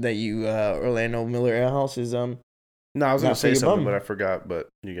Orlando Miller Ale House is No, I was gonna Not for say your something, bum. but I forgot. But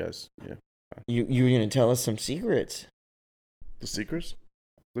you guys, yeah, you were gonna tell us some secrets. the secrets.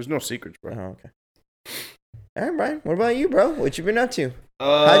 There's no secrets, bro. Oh, okay. All right, Brian. What about you, bro? What you been up to?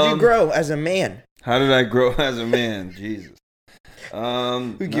 How'd you grow as a man? How did I grow as a man? Jesus.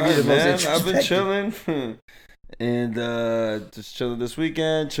 Who give you the most I've been introspective? chilling. And just chilling this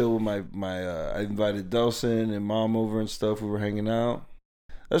weekend. Chill with my I invited Delson and mom over and stuff. We were hanging out.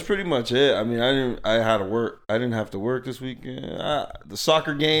 That's pretty much it. I mean, I had to work. I didn't have to work this weekend. The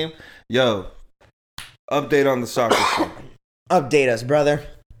soccer game. Yo, update on the soccer shit. Update us, brother.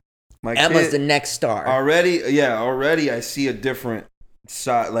 My Emma's kid- the next star. already I see a different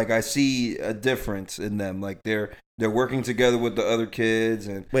side. Like I see a difference in them. Like they're working together with the other kids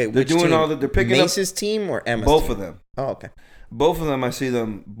and Wait, they're which doing team? all the they're picking Mace's team or up Emma's both team? of them. Oh, okay. Both of them, I see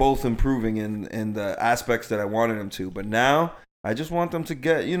them both improving in the aspects that I wanted them to. But now I just want them to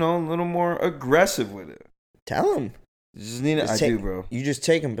get a little more aggressive with it. Tell him. You just need it. Just I take- do, bro. You just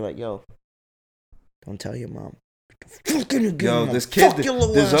take him, and be like, yo, don't tell your mom. Fucking again, Yo, Mom. this kid, Fuck your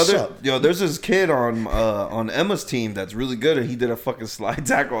little ass up. there's this kid on Emma's team that's really good, and he did a fucking slide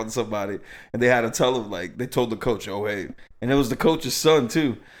tackle on somebody, and they had to tell him they told the coach, oh hey, and it was the coach's son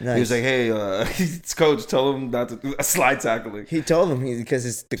too. Nice. He was like, hey, it's coach, tell him not to do a slide tackling. He told him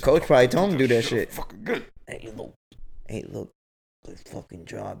because the coach probably told him to do that shit. Fucking good. Hey, look, good fucking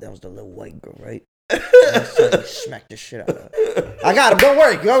job. That was the little white girl, right? Smack the shit out of her. I got him. Don't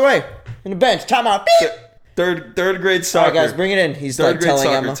worry. Go away. In the bench. Time out. Beep. Third grade All soccer. right, guys, bring it in. He's Third like grade telling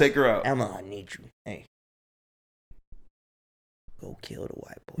soccer. Emma, Take her out. Emma, I need you. Hey, go kill the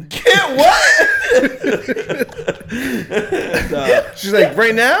white boy. Kid, what? Nah. She's like,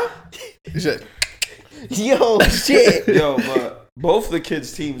 right now. She's like, Yo, shit. Yo, but both the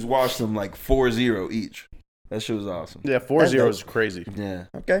kids' teams watched them 4-0 each. That shit was awesome. yeah, 4-0 is crazy. Yeah.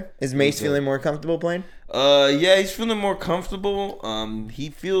 Okay. Is Mace feeling more comfortable playing? Yeah, he's feeling more comfortable.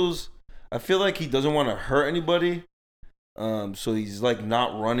 I feel like he doesn't want to hurt anybody. So he's like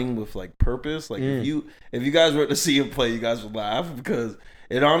not running with like purpose. Like Mm. if you guys were to see him play, you guys would laugh because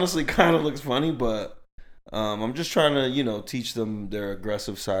it honestly kind of looks funny. But I'm just trying to teach them their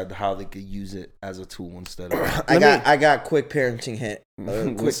aggressive side, how they could use it as a tool instead of. I got quick parenting hint.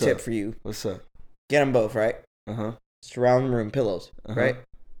 Quick What's tip up? for you. What's up? Get them both, right? Uh-huh. Surround the room, pillows, Uh-huh. right?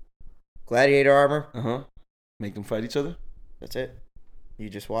 Gladiator armor. Make them fight each other. That's it. You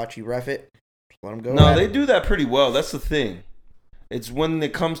just watch, you ref it. Just let them go. No, at they it. do that pretty well. That's the thing. It's when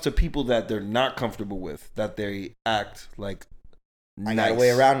it comes to people that they're not comfortable with that they act like. I got a way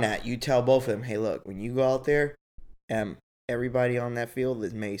around that. You tell both of them, hey, look, when you go out there, everybody on that field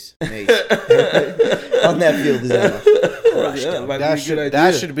is mace. Mace. On that field is Emma.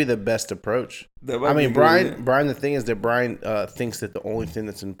 That should be the best approach. I mean, Brian. The thing is that Brian thinks that the only thing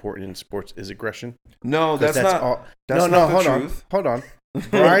that's important in sports is aggression. No, 'Cause that's not. all. That's no, not the hold truth. on, hold on.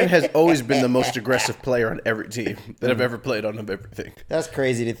 Brian has always been the most aggressive player on every team that I've ever played on of everything. That's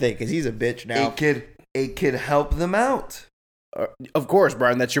crazy to think because he's a bitch now. It could help them out. Of course,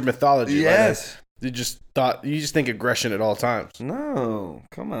 Brian, that's your mythology. Yes. Right? You just think aggression at all times. No,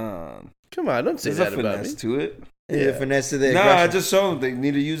 come on. Come on, don't say There's that a about finesse me. to it. There's a finesse to the No, aggression. I just showed them they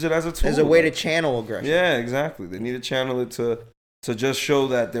need to use it as a tool. There's a way to channel aggression. Yeah, exactly. They need to channel it to just show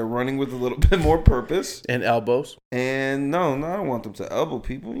that they're running with a little bit more purpose. And elbows. And no, I don't want them to elbow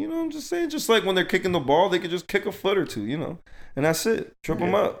people. I'm just saying, just like when they're kicking the ball, they could just kick a foot or two, and that's it. Trip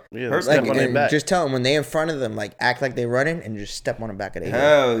them up. Yeah, Hurt step Like, on their and back. just tell them when they in front of them, like act like they're running and just step on the back of their head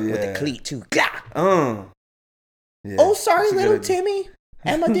Hell yeah. with the cleat too. Gah! Yeah, Oh, sorry, that's a good little idea. Timmy.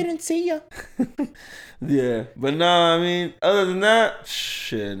 Emma didn't see you. Yeah, but no, I mean, other than that,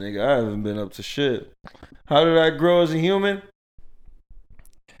 shit, nigga, I haven't been up to shit. How did I grow as a human?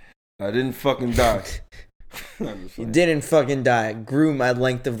 I didn't fucking die. You didn't fucking die. Grew my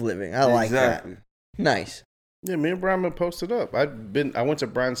length of living. I like Exactly. that. Nice. Yeah, me and Brian been posted up. I went to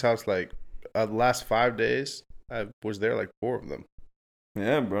Brian's house like the last 5 days. I was there like 4 of them.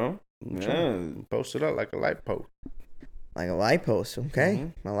 Yeah, bro. Yeah. Posted up like a light post. Like a light post. Okay.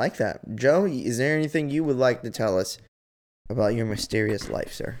 Mm-hmm. I like that. Joe, is there anything you would like to tell us about your mysterious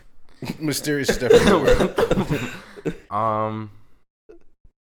life, sir? Mysterious stuff in the world.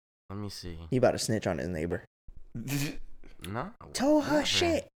 Let me see. He about to snitch on his neighbor. No. Told her never.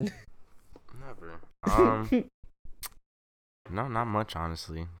 shit. Never. No, not much,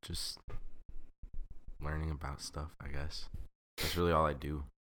 honestly. Just learning about stuff, I guess. That's really all I do.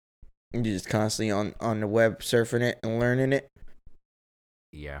 You just constantly on the web surfing it and learning it.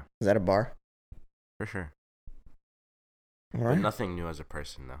 Yeah, Is that a bar? for sure. All But right. nothing new as a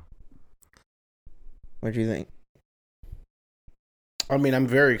person, though. What do you think? I mean, I'm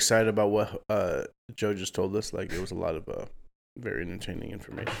very excited about what Joe just told us. Like, it was a lot of very entertaining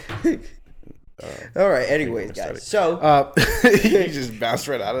information. All right. Anyways, guys. So you just bounced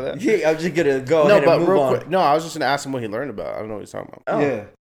right out of that. yeah, I'm just gonna go No, ahead but and move real on. quick. No, I was just gonna ask him what he learned about. I don't know what he's talking about. Oh. Yeah.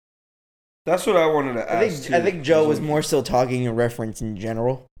 That's what I wanted to ask. I think Joe was more so talking in reference in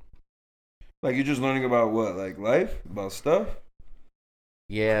general. Like, you're just learning about what? Like life? About stuff?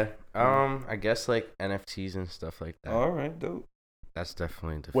 Yeah, I guess like NFTs and stuff like that. All right, dope. That's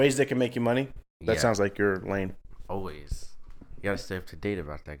definitely Ways that can make you money. That sounds like your lane. always. You gotta stay up to date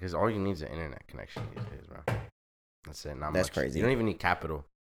about that because all you need is an internet connection these days, bro. That's it. Not That's much. crazy. You don't even need capital.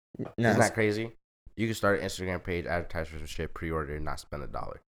 No, Isn't that crazy? You can start an Instagram page, advertise for some shit, pre-order, and not spend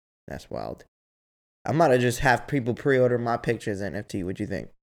 $1. that's wild. I might have just have people pre-order my pictures NFT. What you think?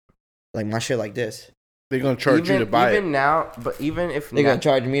 Like my shit like this. They're gonna charge you to buy even it. now, but even if They're now, gonna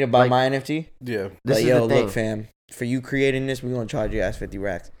charge me to buy like- my NFT. Yeah. this Like, is yo, the thing. look, fam, for you creating this, we're gonna charge you ass 50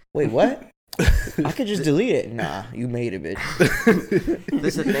 racks. Wait, what? I could just delete it. Nah, you made it, bitch.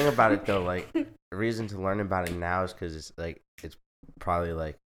 This is the thing about it though. Like, the reason to learn about it now is because it's probably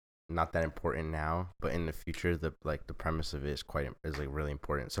like not that important now, but in the future, the premise of it is like really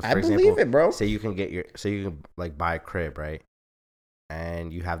important. So, for I example, believe it, bro. say you can like buy a crib, right?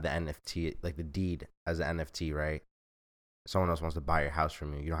 And you have the NFT, like the deed as an NFT, right? Someone else wants to buy your house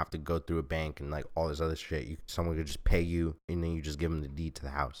from you. You don't have to go through a bank and like all this other shit. Someone could just pay you, and then you just give them the deed to the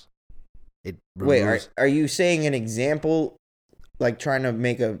house. It Wait, removes- are you saying an example, like trying to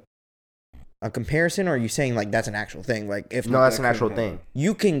make a comparison, or are you saying like that's an actual thing? Like if no, that's that an actual could thing.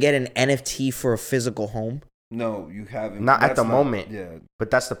 you can get an NFT for a physical home, No, you haven't. Not at That's the moment. Yeah.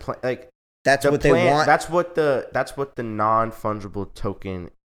 But that's the plan. Like that's the what plan, they want. That's what the non-fungible token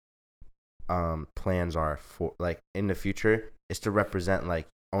plans are for. Like in the future, is to represent like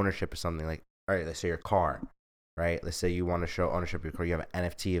ownership of something. Like, all right, let's say your car, right? Let's say you want to show ownership of your car. You have an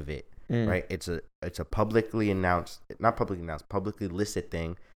NFT of it, Mm. right? It's a publicly listed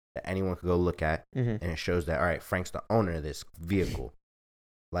thing that anyone could go look at, Mhm. and it shows that all right, Frank's the owner of this vehicle.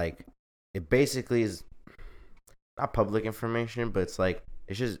 Like, it basically is not public information, but it's like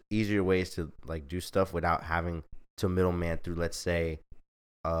it's just easier ways to like do stuff without having to middleman through, let's say,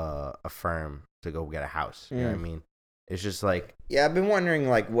 a firm to go get a house. You know what I mean? It's just like, Yeah, I've been wondering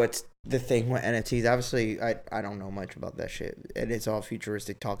like what's the thing with NFTs. Obviously, I don't know much about that shit, and it's all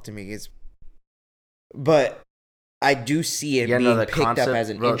futuristic talk to me. But I do see it being picked up as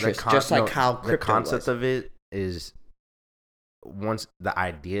an interest, just like how crypto the concept was. of it is once the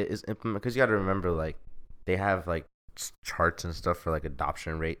idea is implemented, because you got to remember, like, they have like charts and stuff for like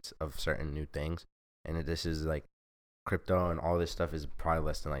adoption rates of certain new things, and this is like crypto and all this stuff is probably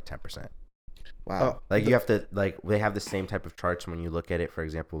less than like 10%. Wow. Like, you have to, like, they have the same type of charts when you look at it. For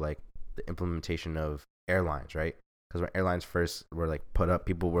example, like the implementation of airlines, right? Because when airlines first were like put up,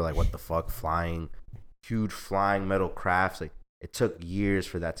 people were like, "What the fuck?" Huge flying metal crafts. Like, it took years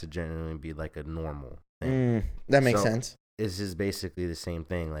for that to genuinely be like a normal thing. That makes So, sense. This is basically the same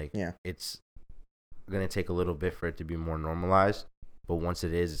thing. Like, Yeah. it's gonna take a little bit for it to be more normalized, but once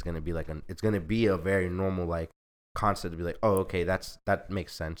it is, it's gonna be like it's gonna be a very normal like concept to be like, oh, okay, that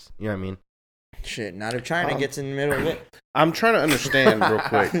makes sense. You know what I mean? Shit, not if China gets in the middle of it. I'm trying to understand real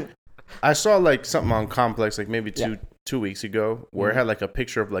quick. I saw like something on Complex like maybe two weeks ago where it had like a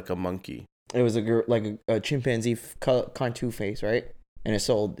picture of like a monkey. It was a chimpanzee cartoon face, right? And it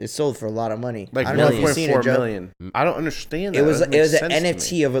sold for a lot of money. Like I don't know if you've seen it, 1.4 Joe. million. I don't understand that. It was That an doesn't make sense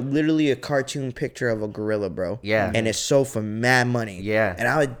to NFT me. of literally a cartoon picture of a gorilla, bro. Yeah. And it sold for mad money. Yeah. And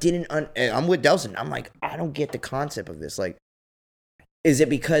I didn't. I'm with Delson. I'm like, I don't get the concept of this. Like, is it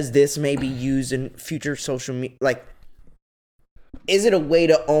because this may be used in future social media? Like, is it a way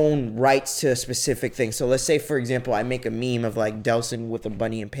to own rights to a specific thing? So let's say, for example, I make a meme of like Delson with a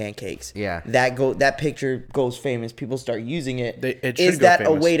bunny and pancakes. Yeah. That picture goes famous. People start using it. It should Is go that a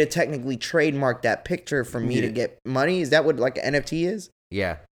famous. way to technically trademark that picture for me to get money? Is that what like an NFT is?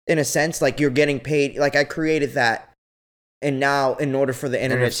 Yeah. In a sense, like you're getting paid. Like I created that, and now in order for the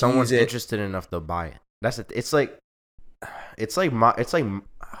And internet if to someone's use it, interested enough, they'll buy it. That's it. It's like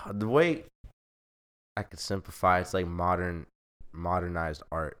the way I could simplify. It's like modernized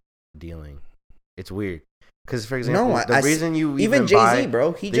art dealing. It's weird because, for example, No, the reason you even Jay-Z, buy,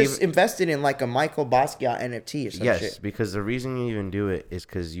 bro, he they just invested in like a Michael Basquiat NFT or some yes, shit. because the reason you even do it is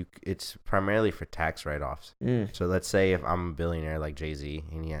because it's primarily for tax write-offs. Mm. So let's say if I'm a billionaire like Jay-Z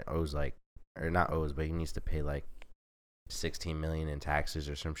and he owes like, or not owes, but he needs to pay like 16 million in taxes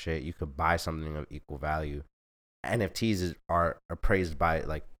or some shit, you could buy something of equal value. NFTs are appraised by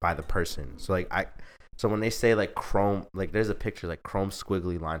the person. So when they say like Chrome, like there's a picture like Chrome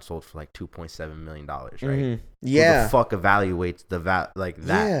squiggly line sold for like $2.7 million, right? Mhm. Who Yeah. the fuck evaluates like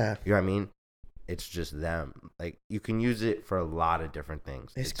that? Yeah. You know what I mean? It's just them. Like, you can use it for a lot of different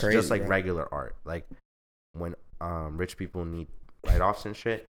things. It's It's crazy, just like bro. regular art. Like when rich people need write-offs and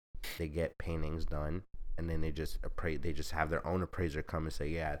shit, they get paintings done, and then they just have their own appraiser come and say,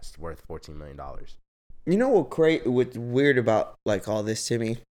 yeah, it's worth $14 million. You know what's weird about like all this to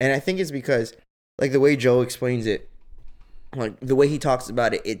me, and I think it's because like the way Joe explains it, like the way he talks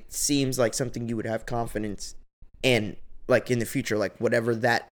about it, it seems like something you would have confidence in, like in the future, like whatever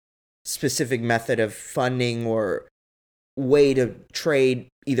that specific method of funding or way to trade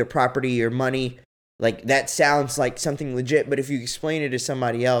either property or money, like that sounds like something legit. But if you explain it to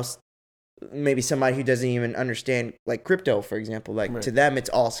somebody else, maybe somebody who doesn't even understand like crypto, for example, like Right. to them it's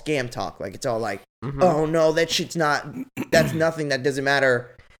all scam talk. Like it's all like, Mhm. oh no, that shit's not, that's nothing, that doesn't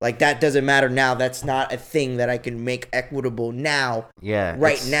matter. Like that doesn't matter now. That's not a thing that I can make equitable now, Yeah.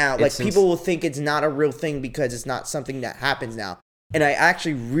 right now. Like people will think it's not a real thing because it's not something that happens now. And I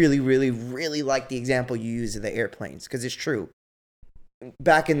actually really, really, really like the example you use of the airplanes because it's true.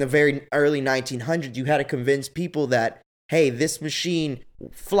 Back in the very early 1900s, you had to convince people that, hey, this machine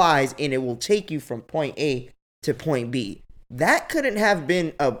flies and it will take you from point A to point B. That couldn't have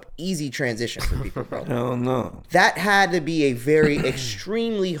been a easy transition for people, bro. Hell no. That had to be a very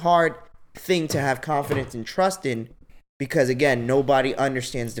extremely hard thing to have confidence and trust in because, again, nobody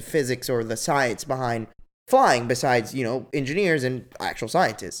understands the physics or the science behind flying besides, you know, engineers and actual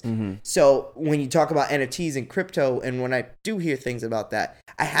scientists. So when you talk about NFTs and crypto, and when I do hear things about that,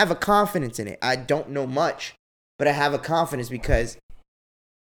 I have a confidence in it. I don't know much, but I have a confidence because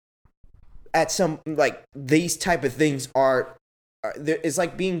at some, like, these type of things are it's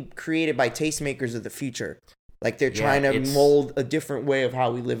like being created by tastemakers of the future. Like they're Yeah, trying to it's- mold a different way of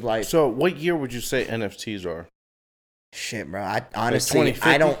how we live life. So, what year would you say NFTs are? Shit, bro. I honestly, 2050?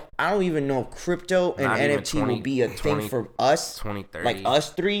 I don't even know if crypto and Not even NFT will be a thing 20 for us, 2030. like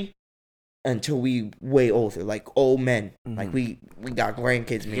us three. until we way older, like old men. Mhm. Like we got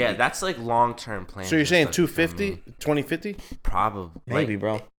grandkids. Maybe. Yeah, that's like long term plans. So you're and saying stuff, 250, 2050? Probably. maybe,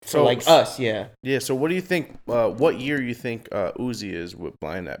 bro. So- So like us, yeah. Yeah. So what do you think? What year you think Uzi is with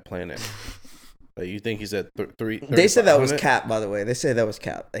buying that planet? You think he's at three? They said that was 3,500? cap, by the way. They said that was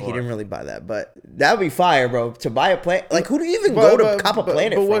cap. Like, he What? didn't really buy that, but that would be fire, bro. To buy a planet, like who do you even go to cop a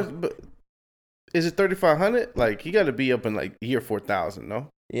planet from? But is it 3,500? Like he got to be up in like year 4,000. No,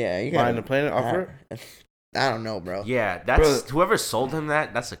 Yeah, you buying got the planet offer. I don't know, bro. Yeah, that's whoever sold him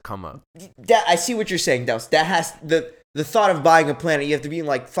that. That's a come up. That I see what you're saying, Dels. That has the thought of buying a planet. You have to be in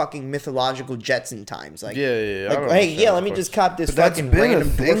like fucking mythological Jetson times. Like, Yeah. like I hey, understand, yeah, let of me course. just cop this But that's fucking been a random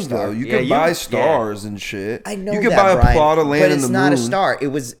thing, dwarf though. star. You Yeah, can you buy could- stars and shit. I know you can that, buy a Brian, plot of land but in it's the not a moon. star. It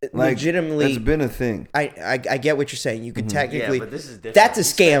was Like, legitimately. It's been a thing. I get what you're saying. You could technically. Yeah, but this is different. That's a We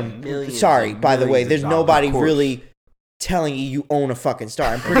spent scam. millions Sorry, and by the way. millions There's of dollars. nobody Of course. really telling you own a fucking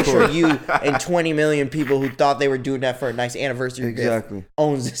star. I'm pretty sure you and 20 million people who thought they were doing that for a nice anniversary Exactly. gift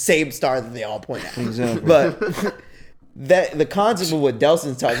owns the same star that they all point at. Exactly. But that the concept of what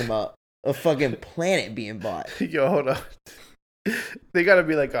Delson's talking about, a fucking planet being bought. Yo, hold on. They got to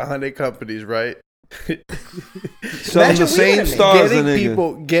be like 100 companies, right? Selling Imagine the we same had a stars, getting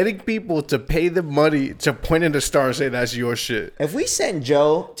the getting people to pay the money to point in the star and say that's your shit. If we sent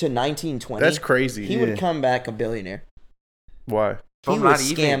Joe to 1920, That's crazy. he would come back a billionaire. Why? He would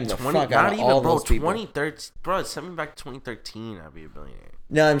scam the fuck out of all bro, those people. 2013, bro, send me back to 2013. I'd be a billionaire.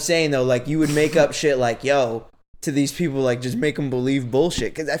 No, I'm saying though, like you would make up shit like, yo, to these people, like just make them believe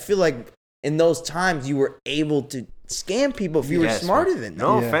bullshit. Because I feel like in those times you were able to scam people if you were Yes, smarter bro. than them.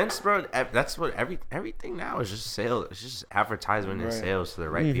 No Yeah. offense, bro. That's what everything now is just sales. It's just advertisement and Right. sales to the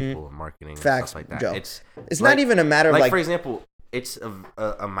right people and marketing and Facts, stuff like that. Joe. It's It's like- not even a matter of like, like for example, it's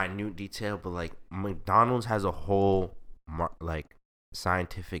a minute detail, but like McDonald's has a whole like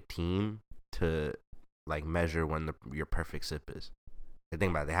scientific team to like measure when your perfect sip is. Like,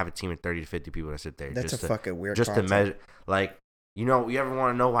 think about it. They have a team of 30 to 50 people that sit there that's a just to, fucking weird just to concept. measure. Like, you ever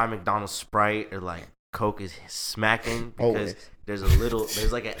want to know why McDonald's Sprite or like Coke is smacking? Because Always.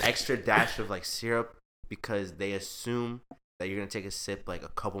 there's like an extra dash of like syrup because they assume that you're gonna take a sip like a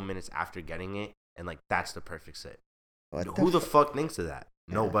couple minutes after getting it, and like that's the perfect sip. What Who the fuck thinks of that?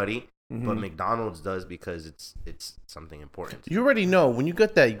 Yeah. Nobody. Mhm. But McDonald's does because it's something important. You already know when you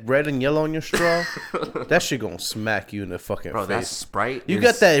got that red and yellow on your straw, that shit gonna smack you in the fucking Bro, that face. Sprite. You is-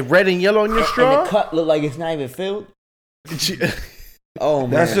 got that red and yellow on your And straw? the cut look like it's not even filled. Oh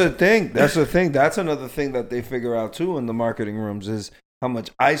man, That's the thing. That's the thing. That's another thing that they figure out too in the marketing rooms is how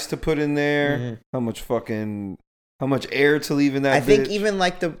much ice to put in there, Mhm. how much air to leave in that. I think bitch. even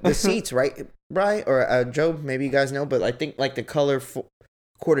like the seats, right, Brian or Joe, maybe you guys know, but I think like the color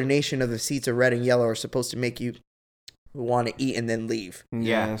coordination of the seats of red and yellow are supposed to make you want to eat and then leave.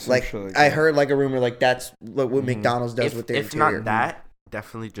 Yeah. some Like shit I that. heard like a rumor like that's what Mhm. McDonald's does with their if interior. not that,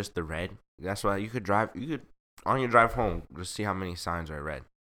 definitely just the red. That's why you could on your drive home just see how many signs are red.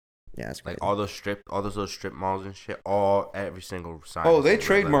 Yeah, that's Like crazy. all those strip malls and shit. Every single sign. Oh, is they red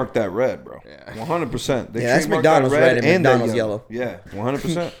letter. trademarked that red, bro. Yeah. 100%. They Yeah, that's trademarked McDonald's that red and that McDonald's yellow. Yeah,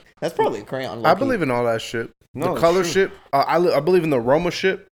 100%. That's probably a crayon. I low-key. believe in all that shit. No, The it's color true. shit. I believe in the aroma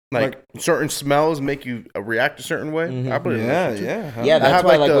shit. Like certain smells make you react a certain way. Mhm. I believe in Yeah, that shit too. yeah. Yeah, I that's have,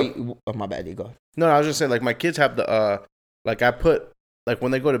 why like, like. the- oh my bad, you go. No, I was just saying, like, my kids have the, like, I put, like,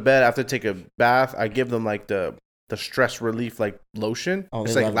 when they go to bed after they take a bath, I give them, like, the stress relief, like, lotion. Oh,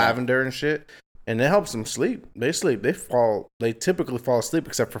 It's they like love that. lavender and shit. And it helps them sleep. They sleep. They typically fall asleep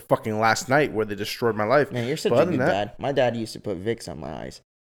except for fucking last night where they destroyed my life. Man, you're such But a other good than that- dad. My dad used to put Vicks on my eyes.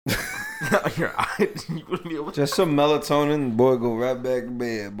 Your eyes. You wouldn't be able to. Just some melatonin, boy, go right back to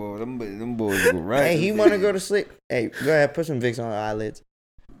bed, boy. Them boys go right. Hey, to he bed. want to go to sleep. Hey, go ahead, put some Vicks on the eyelids.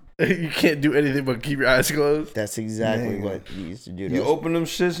 You can't do anything but keep your eyes closed. That's exactly Man. what you used to do. To You us. open them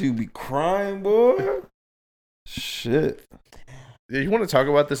shits, you be crying, boy. Shit. Yeah, you want to talk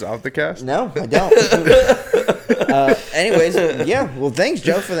about this off the cast? No, I don't. Anyways, yeah. Well, thanks,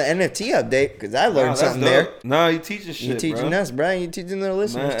 Joe, for the NFT update because I learned something there. Nah, you teaching shit, You teaching bro. us, Brian. You teaching the Man,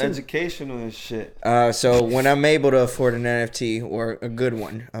 listeners too. educational and shit. So when I'm able to afford an NFT or a good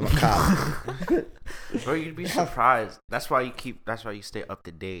one, I'm a cop. Bro, you'd be surprised. That's why you stay up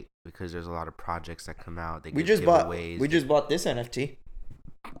to date because there's a lot of projects that come out. They we give just bought. giveaways. We just bought this NFT.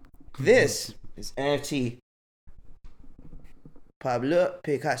 This is NFT. Pablo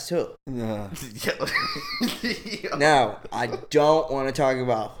Picasso. Nah. Now, I don't want to talk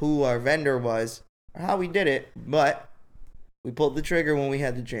about who our vendor was or how we did it, but we pulled the trigger when we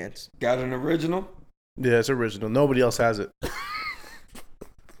had the chance. Got an original? Yeah, it's original. Nobody else has it.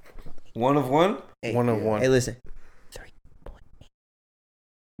 One of one? Hey, One of one. Hey, listen.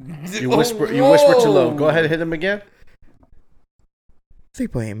 You whisper too low. Go ahead and hit him again.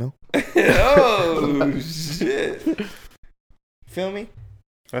 3.8 mil. Oh shit! Feel me?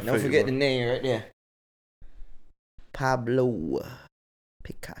 I Don't forget the name right there. Pablo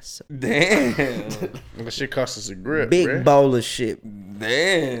Picasso. Damn. That shit cost us a grip. Big bruh. bowl of shit.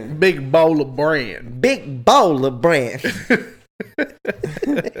 Damn. Big bowl of brand. Big bowl of brand.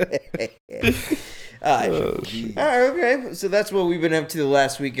 All right. shit. All right, okay. So that's what we've been up to the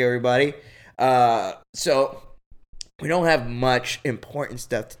last week, everybody. So we don't have much important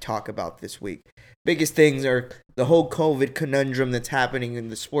stuff to talk about this week. Biggest things are the whole COVID conundrum that's happening in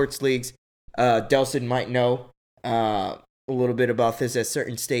the sports leagues. Delson might know a little bit about this. At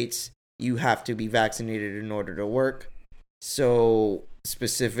certain states, you have to be vaccinated in order to work. So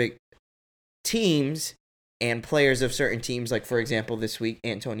specific teams and players of certain teams, like for example, this week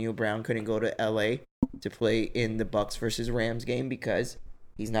Antonio Brown couldn't go to LA to play in the Bucks versus Rams game because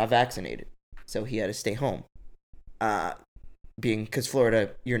he's not vaccinated. So he had to stay home. Because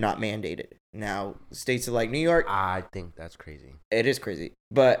Florida, you're not mandated. Now, states like New York, I think that's crazy. it is crazy.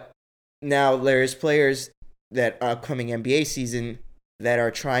 But now there's players that upcoming NBA season that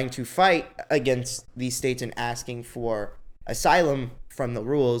are trying to fight against these states and asking for asylum from the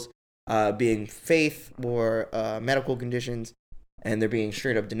rules, being faith or medical conditions, and they're being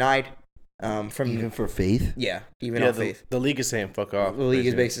straight up denied. From for faith? even Yeah, on faith. the league is saying fuck off. The league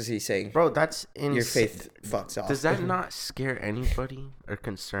is basically. basically saying Bro, that's insane. your faith fucks off. Does that not scare anybody or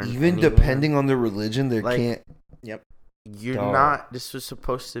concern Even anyone? depending on the religion, they Like- can't. You're Dog. not. This was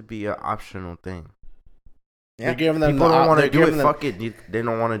supposed to be an optional thing. Yeah. They're giving them People the don't op- want to they're do it. giving them- Fuck it. They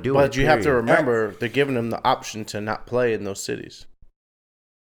don't want to do it. But you have to period. remember, they're giving them the option to not play in those cities.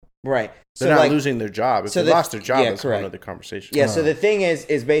 Right. They're So not like, losing their job. If so they the- lost their job, yeah, that's correct. another conversation. yeah. So the thing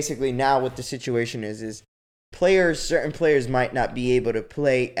is basically now what the situation is certain players might not be able to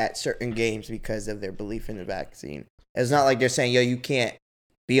play at certain games because of their belief in the vaccine. It's not like they're saying, yo, you can't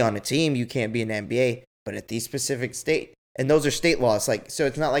be on a team, you can't be in the NBA, but at these specific state, and those are state laws. Like, so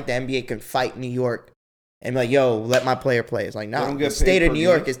it's not like the NBA can fight New York and be like, yo, let my player play. It's like, They no, don't the get state paid of per New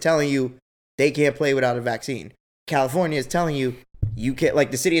York game. is telling you they can't play without a vaccine. California is telling you you can't,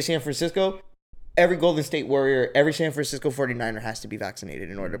 like the city of San Francisco, every Golden State Warrior, every San Francisco 49er has to be vaccinated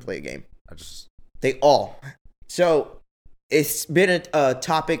in order to play a game. They all. So it's been a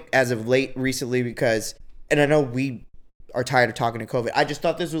topic as of late recently because, and I know we are tired of talking to COVID. I just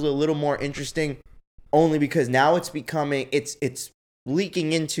thought this was a little more interesting only because now it's becoming, it's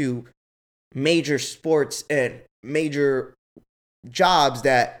leaking into major sports and major jobs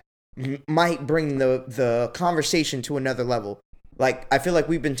that might bring the conversation to another level. Like, I feel like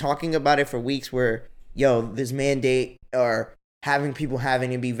we've been talking about it for weeks where, yo, this mandate or having people having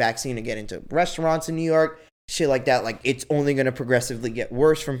to be vaccinated to get into restaurants in New York, shit like that, like, it's only going to progressively get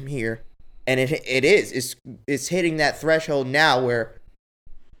worse from here. And it is. It's hitting that threshold now where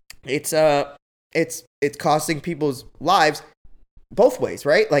it's costing people's lives both ways,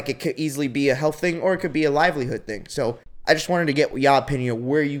 right? Like, it could easily be a health thing or it could be a livelihood thing. So I just wanted to get your opinion of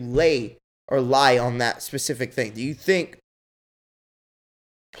where you lie on that specific thing. Do you think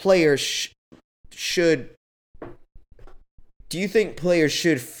players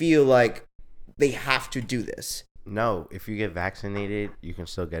should feel like they have to do this? No, if you get vaccinated, you can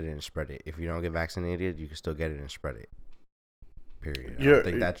still get it and spread it. If you don't get vaccinated, you can still get it and spread it.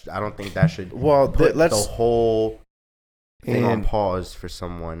 Period. I don't think that should put the whole thing on pause for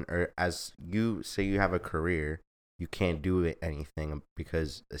someone. Or as you say, you have a career, you can't do anything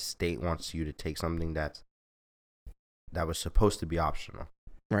because the state wants you to take something that was supposed to be optional.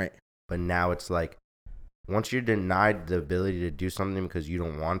 Right. But now it's like, once you're denied the ability to do something because you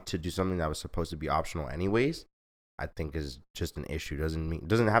don't want to do something that was supposed to be optional anyways, I think is just an issue.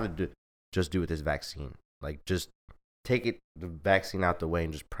 Doesn't have to just do with this vaccine. Like, just take the vaccine out the way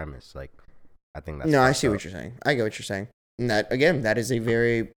and just premise. Like, I think that's No, I see what you're saying. I get what you're saying. And that, again, that is a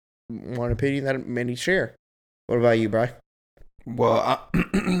very one opinion that many share. What about you, Bri? Well,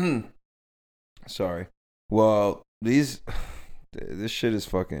 sorry. Well, this shit is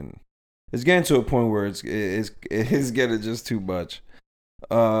fucking. It's getting to a point where it is getting just too much.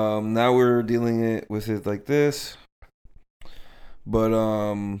 Now we're dealing with it like this. But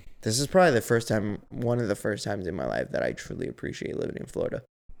This is probably one of the first times in my life that I truly appreciate living in Florida.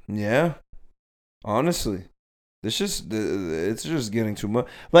 yeah. Honestly, it's just getting too much.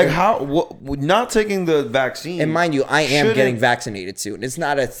 Like, not taking the vaccine. And mind you, I am shouldn't- getting vaccinated soon. It's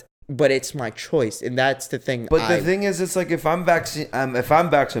not but it's my choice, and that's the thing. But the thing is, it's like if I'm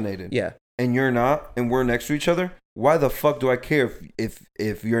vaccinated, yeah, and you're not, and we're next to each other, why the fuck do I care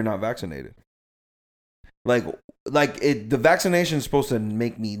if you're not vaccinated? Like, the vaccination is supposed to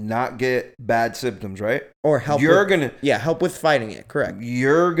make me not get bad symptoms, right? Or help. Help with fighting it. Correct.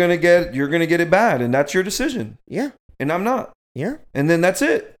 You're gonna get it bad, and that's your decision. Yeah. And I'm not. Yeah. And then that's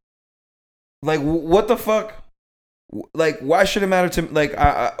it. Like, what the fuck? Like, why should it matter to me? Like,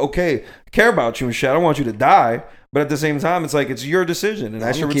 I care about you and shit. I don't want you to die, but at the same time, it's like it's your decision, and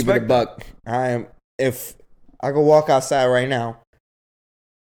I should keep it a respect. buck. If I could walk outside right now,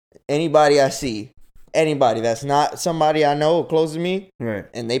 anybody I see, anybody that's not somebody I know or close to me, Right.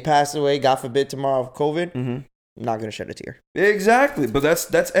 and they pass away, God forbid, tomorrow of COVID, Mm-hmm. I'm not gonna shed a tear. Exactly, but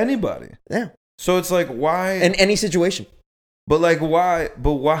that's anybody. Yeah. So it's like, why? In any situation. But like, why?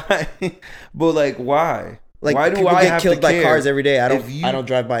 But why? But like, why? Like, why do people I get have killed to by care cars every day. I if you- don't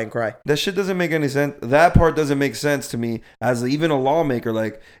drive by and cry. That shit doesn't make any sense. That part doesn't make sense to me as even a lawmaker.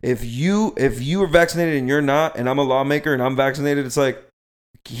 Like, if you are vaccinated and you're not, and I'm a lawmaker and I'm vaccinated, it's like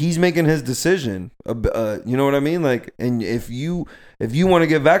he's making his decision. You know what I mean? Like, and if you want to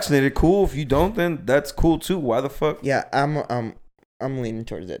get vaccinated, cool. If you don't, then that's cool too. Why the fuck? Yeah, I'm leaning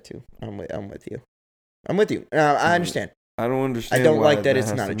towards that too. I'm with you. I'm with you. I understand. I don't understand. I don't why like that it's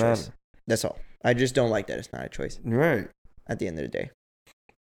has not to a choice. matter. That's all. I just don't like that it's not a choice Right. at the end of the day.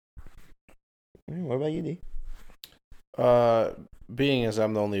 What about you, D? Being as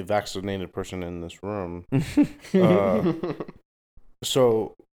I'm the only vaccinated person in this room,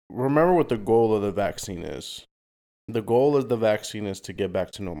 so remember what the goal of the vaccine is. The goal of the vaccine is to get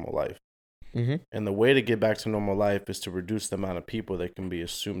back to normal life. Mm-hmm. And the way to get back to normal life is to reduce the amount of people that can be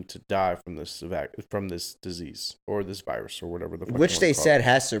assumed to die from this disease or this virus or whatever the fuck Which you they wanna call said it.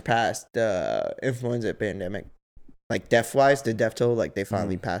 has surpassed the influenza pandemic. Like death-wise, the death toll, like they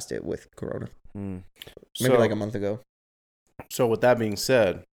finally passed it with Corona. Mm. Maybe like a month ago. So with that being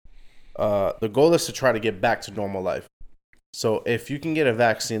said, the goal is to try to get back to normal life. So if you can get a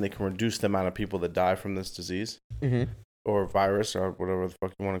vaccine that can reduce the amount of people that die from this disease Mm-hmm. or virus or whatever the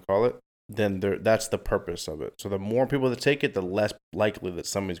fuck you want to call it, then that's the purpose of it. So the more people that take it, the less likely that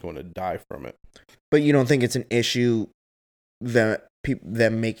somebody's going to die from it. But you don't think it's an issue them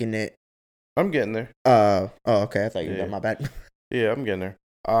making it? I'm getting there. Oh, okay. I thought you were Yeah. done. My bad. Yeah, I'm getting there.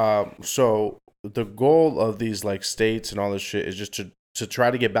 So the goal of these like states and all this shit is just to try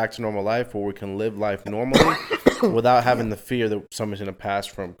to get back to normal life where we can live life normally without having the fear that somebody's going to pass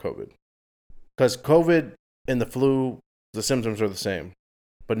from COVID. Because COVID and the flu, the symptoms are the same.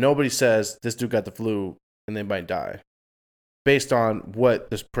 But nobody says this dude got the flu and they might die based on what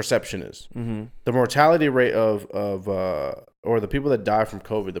this perception is. Mm-hmm. The mortality rate of or the people that die from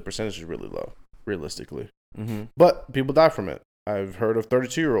COVID, the percentage is really low, realistically. Mm-hmm. But people die from it. I've heard of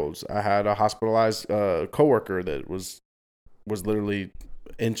 32-year-olds. I had a hospitalized coworker that was literally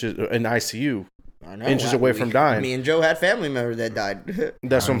inches in ICU, I know. inches away from dying. Me and Joe had family members that died.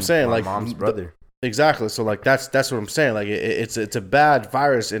 That's what I'm saying. My Like mom's brother. Exactly. So like that's what I'm saying. Like it's a bad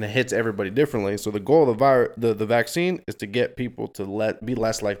virus and it hits everybody differently. So the goal of the vaccine is to get people to be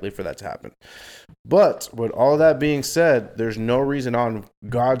less likely for that to happen. But with all that being said, there's no reason on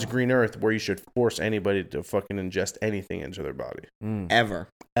God's green earth where you should force anybody to fucking ingest anything into their body. Ever.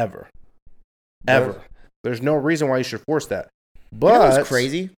 There's no reason why you should force that. You But know what's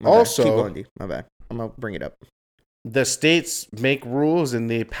crazy? My bad. also- Keep going, D. My bad. I'm gonna bring it up. the states make rules and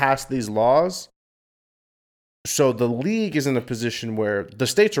they pass these laws. So the league is in a position where the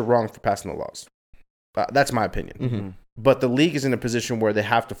states are wrong for passing the laws. That's my opinion. Mm-hmm. But the league is in a position where they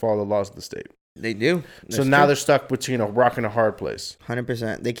have to follow the laws of the state. They do. So now they're stuck between a rock and a hard place.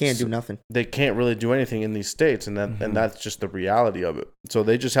 100%. They can't do nothing. They can't really do anything in these states, and that's just the reality of it. So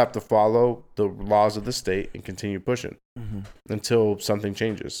they just have to follow the laws of the state and continue pushing until something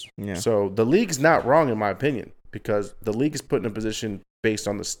changes. Yeah. So the league's not wrong, in my opinion, because the league is put in a position based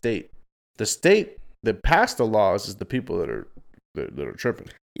on the state. The state that passed the laws is the people that are tripping.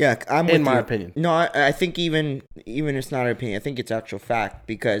 Yeah, I'm with In my you. opinion. No, I think even it's not an opinion. I think it's actual fact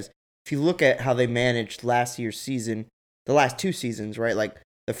because if you look at how they managed last year's season, the last two seasons, right? Like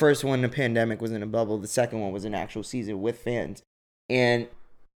the first one, the pandemic was in a bubble. The second one was an actual season with fans, and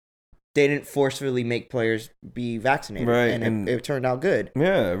they didn't forcefully make players be vaccinated, Right, and and- it turned out good.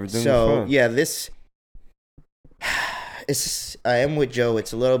 Yeah, everything was So fine. yeah, I am with Joe.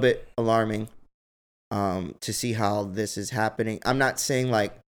 It's a little bit alarming to see how this is happening. I'm not saying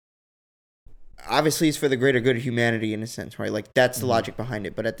like obviously it's for the greater good of humanity in a sense, right? Like that's the logic behind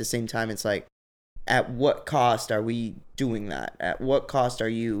it. But at the same time, it's like at what cost are we doing that? At what cost are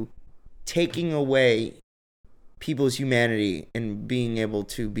you taking away people's humanity and being able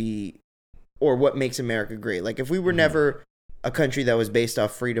to be, or what makes America great? Like if we were never a country that was based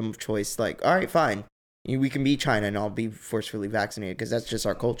off freedom of choice, like, all right, fine. We can be China and all be forcefully vaccinated because that's just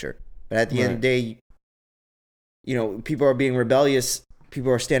our culture. But at the end of the day, you know, people are being rebellious.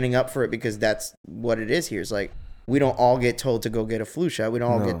 People are standing up for it because that's what it is here. It's like, we don't all get told to go get a flu shot. We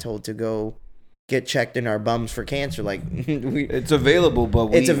don't all get told to go get checked in our bums for cancer. Like, it's available,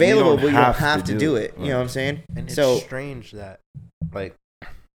 but it's available, but you don't have to do it. You know what I'm saying? And it's so strange that, like, if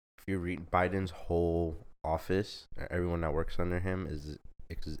you read Biden's whole office, everyone that works under him is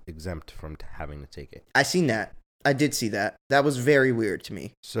exempt from having to take it. I seen that. I did see that. That was very weird to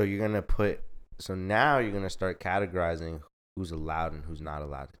me. So now you're gonna start categorizing who's allowed and who's not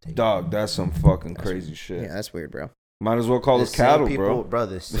allowed to take Dog, it. that's some fucking crazy shit. Yeah, that's weird, bro. Might as well call The us cattle, same bro.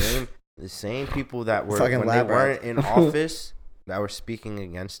 people, the same people that were Fucking when they lab weren't rats. in office that were speaking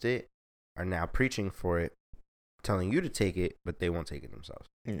against it are now preaching for it, telling you to take it, but they won't take it themselves.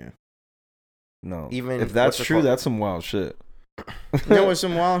 Yeah. No. Even if that's what's it true, called? that's some wild shit. You know what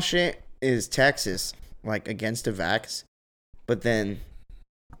some wild shit is? Texas, like, against the vax, but then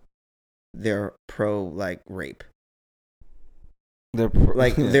they're pro, like, rape. They're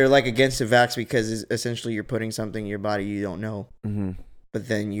They're like against the vax because essentially you're putting something in your body you don't know, but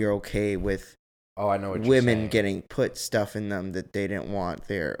then you're okay with Oh, I know what you're women saying. getting put stuff in them that they didn't want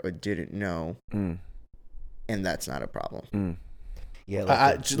there or didn't know, and that's not a problem.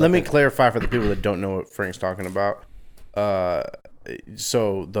 Yeah, Let me clarify for the people that don't know what Frank's talking about.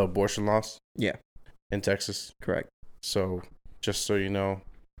 So the abortion laws, Yeah, in Texas. correct. So just so you know,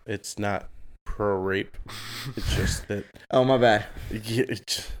 it's not pro rape. It's just that. Oh, my bad.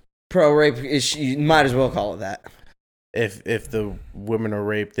 Pro rape is, you might as well call it that. If the women are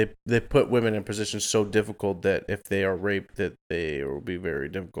raped, they put women in positions so difficult that if they are raped, that they will be very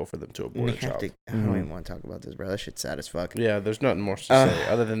difficult for them to abort a child. I don't even want to talk about this, bro. That shit's sad as fuck. Yeah, there's nothing more to say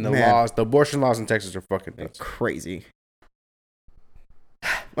other than the man. laws. The abortion laws in Texas are fucking nuts. Crazy.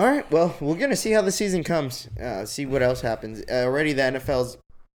 All right, well, we're gonna see how the season comes. See what else happens. Already, the NFL's,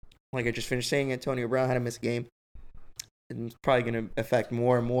 like I just finished saying, Antonio Brown had to miss a game. It's probably gonna affect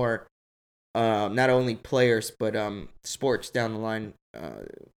more and more, not only players but sports down the line.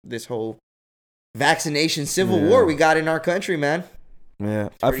 This whole vaccination civil war we got in our country, man. Yeah,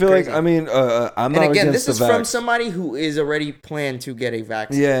 I pretty feel crazy. like, I mean, I'm not And again, against this is the from vax. somebody who is already planned to get a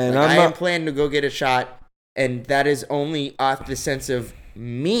vaccine. Yeah, and Like, I'm I am not- planning to go get a shot, and that is only off the sense of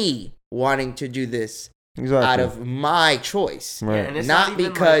me wanting to do this Exactly. out of my choice. Right. and it's Not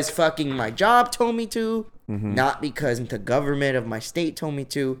even because like, fucking my job told me to, Mhm. not because the government of my state told me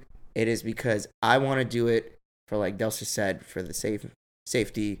to. It is because I want to do it for, like Delsa said, for the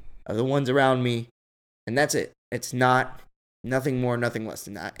safety of the ones around me. And that's it. It's nothing more, nothing less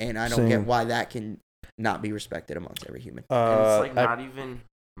than that. And I don't Same. get why that can not be respected amongst every human. and it's like not even.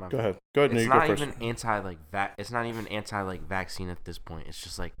 Go ahead. Go ahead. No, It's you go not first. even It's not even anti like vaccine at this point. It's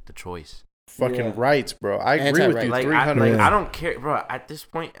just like the choice. Fucking Yeah. rights, bro. I agree with Anti-rights. you. Like 300. I don't care, bro. At this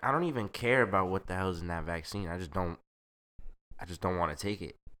point, I don't even care about what the hell's in that vaccine. I just don't want to take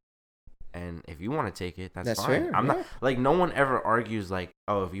it. And if you want to take it, that's fine. fair. I'm yeah. not like no one ever argues like,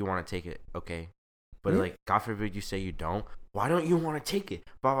 oh, if you want to take it, okay. But like, God forbid you say you don't. Why don't you want to take it?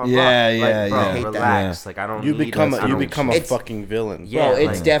 Blah blah blah. Yeah, like, yeah, bro, yeah. I hate that. relax. Like I don't. You need become I a don't- a It's- fucking villain. Yeah, Bro,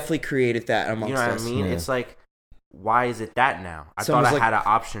 it's like- definitely created that amongst You know what us. I mean? Yeah. It's like, why is it that now? I It's thought I almost had an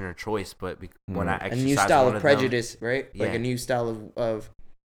option or choice, but when I A exercised new style one of them- prejudice, right? Like Yeah. a new style of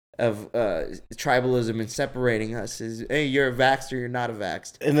tribalism and separating us is, hey, you're a vaxxed or you're not a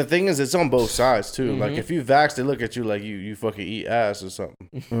vaxxed. And the thing is, it's on both sides too. Like Mhm. if you vax, they look at you like you fucking eat ass or something.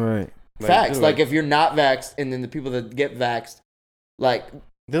 Right. Facts. they're Like if you're not vaxxed, and then the people that get vaxxed, like,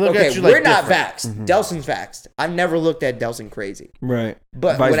 they look okay, at you like we're not different. vaxxed. Mhm. Delson's vaxxed. I've never looked at Delson crazy. Right.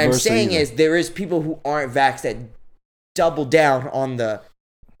 But Vice what I'm versa saying either. is there is people who aren't vaxxed that double down on the,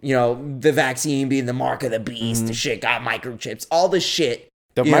 you know, the vaccine being the mark of the beast, the shit got microchips, all the shit.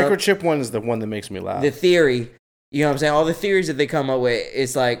 The You know, microchip one is the one that makes me laugh. the theory, you know what I'm saying? All the theories that they come up with,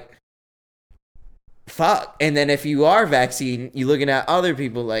 it's like, fuck. And then if you are vaccine, you're looking at other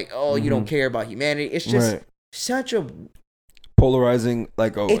people like, oh, you don't care about humanity. It's just Right. such a, Polarizing,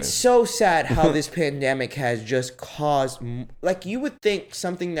 like always. it's so sad how this pandemic has just caused, like you would think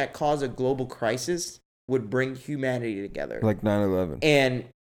something that caused a global crisis would bring humanity together. like 9/11. And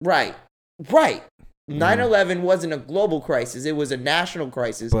right. 9/11 wasn't a global crisis. It was a national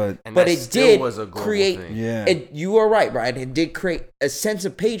crisis. But And But that it still did was a global create- thing. yeah, You are right, Brian. It did create a sense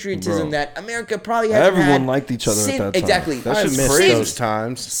of patriotism Bro. that America probably hasn't everyone had liked each other sin- at that time. exactly. That I shit's miss crazy. those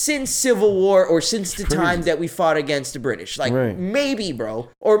times. since Civil War or since the Crazy. time that we fought against the British. Like Right. maybe, bro,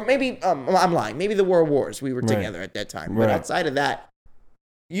 or maybe I'm lying. Maybe the World Wars. We were Right. together at that time. But Right. outside of that,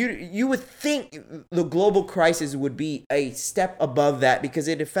 you would think the global crisis would be a step above that because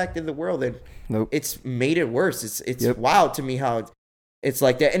it affected the world and Nope. it's made it worse. It's Yep. wild to me how it's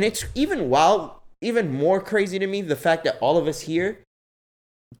like that, and it's even wild even more crazy to me the fact that all of us here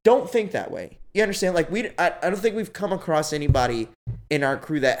don't think that way. You understand? Like I don't think we've come across anybody in our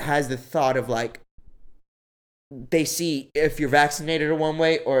crew that has the thought of like they see if you're vaccinated a one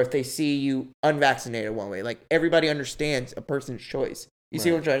way or if they see you unvaccinated one way. Like everybody understands a person's choice. You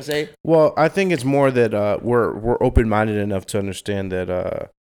see what I'm trying to say? Well, I think it's more that we're open minded enough to understand that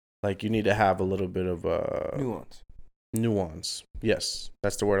like you need to have a little bit of nuance. Yes,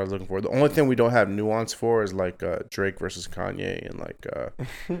 that's the word I was looking for. The only thing we don't have nuance for is like Drake versus Kanye and like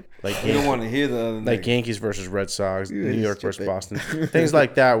You don't want to hear the other like nigga. Yankees versus Red Sox, New York versus Boston, things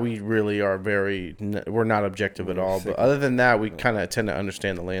like that. We really are we're not objective at all. But other than that, we kind of tend to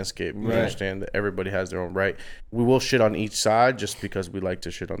understand the landscape. We understand that everybody has their own right. We will shit on each side just because we like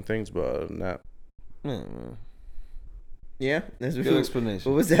to shit on things. But other than that, Yeah. That's Good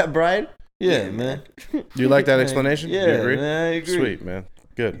explanation. What was that, Brian? Yeah, man. do you like that explanation? Yeah, you agree? man, I agree. Sweet, man.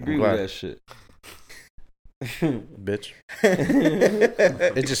 Good. Agree I'm with glad. that shit. Bitch.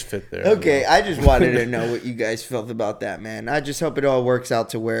 It just fit there. Okay, I just wanted to know what you guys felt about that, man. I just hope it all works out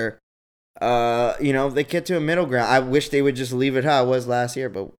to where, they get to a middle ground. I wish they would just leave it how it was last year,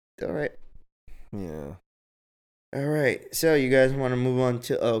 but all right. Yeah. All right. So you guys want to move on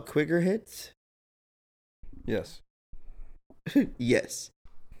to quicker hits? Yes. Yes.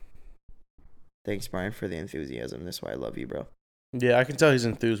 Thanks, Brian, for the enthusiasm. That's why I love you, bro. Yeah, I can tell he's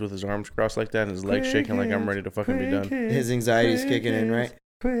enthused with his arms crossed like that and his legs shaking like I'm ready to fucking be done. His anxiety is kicking in, right?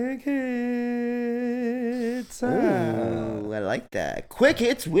 Quick hits. Ooh, I like that. Quick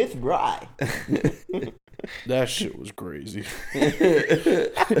hits with Bry. That shit was crazy.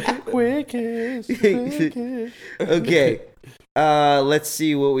 Okay. Let's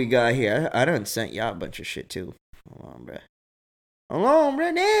see what we got here. I done sent y'all a bunch of shit too. Hold on, bro. Hold on,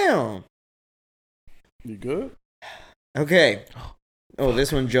 bro. Damn. You good? Okay. Oh,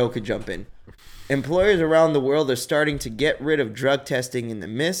 this one Joe could jump in. Employers around the world are starting to get rid of drug testing in the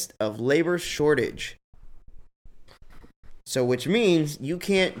midst of labor shortage. So, which means you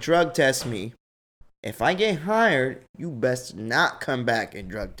can't drug test me. If I get hired, you best not come back and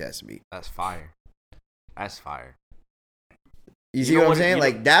drug test me. That's fire. That's fire. You see what I'm saying?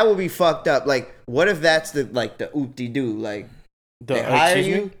 Like, that would be fucked up. Like, what if that's the oop-de-doo? Like, they hire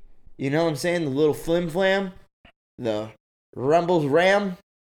you, you know what I'm saying? The little flim-flam, the Rumbles Ram.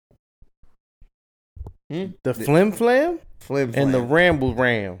 The flim flam Flim-flam. and the ramble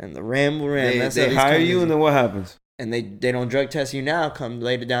ram. And the Ramble Ram. That's how They these hire you, companies- and then what happens? and they don't drug test you now. Come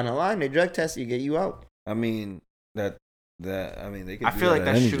later down the line, they drug test you, get you out. I mean, they could. I feel like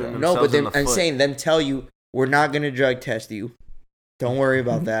that's shooting No, but themselves in then the I'm foot. saying them tell you we're not gonna drug test you. Don't worry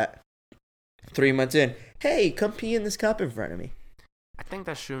about that. 3 months in, hey, come pee in this cup in front of me. I think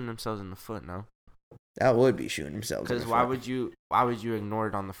that's shooting themselves in the foot, no? That would be shooting themselves. in Because the why foot. would you ignore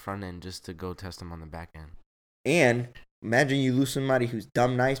it on the front end just to go test them on the back end? And imagine you lose somebody who's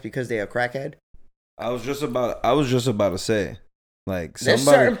dumb nice because they a crackhead. I was just about to say, like, There's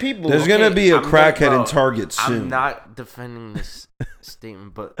somebody. certain people. There's gonna be a I'm crackhead bro, in Target soon. I'm not defending this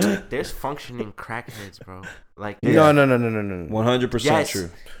statement, but like, there's functioning crackheads, bro. Like, No. 100% yes,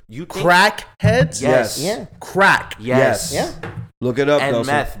 true. you think, Crackheads? Yes. Yeah. Crack. yes, Yeah. Look it up, and Delson.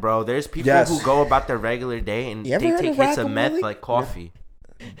 meth, bro. There's people Yes. who go about their regular day and You ever they heard take of hits of Rackamole? meth like coffee.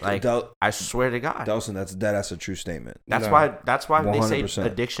 Like, I swear to God. Delson, that's a true statement. That's No. why they say 100%.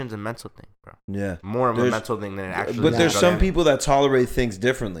 addiction's a mental thing, bro. Yeah. More of a There's- mental thing than it actually. But is there's a some drug. people that tolerate things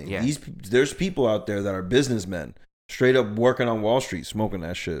differently. Yeah. There's people out there that are businessmen, straight up working on Wall Street, smoking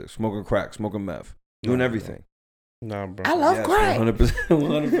that shit, smoking crack, smoking meth, doing No, everything. Nah, bro. I love crack.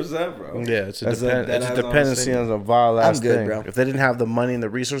 100%, bro. Yeah, it's a That's it's a has dependency honestly- on a vile ass I'm good, thing. bro. If they didn't have the money and the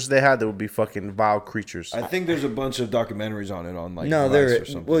resources they had, they would be fucking vile creatures. I think there's a bunch of documentaries on it on like No, Vice there. or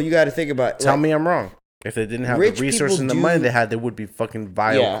something. Well, you got to think about. Tell like, me I'm wrong. If they didn't have Rich the resources people and the do- money they had, they would be fucking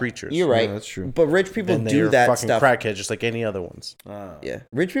vile yeah, creatures. You're right. Yeah, that's true. But rich people Then do they're that fucking stuff. crackheads just like any other ones. Yeah,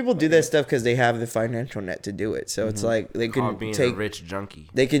 rich people do that stuff because they have the financial net to do it. So it's like they Called can being take a rich junkie.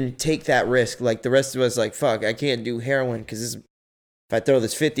 they can take that risk. Like the rest of us, like fuck, I can't do heroin because if I throw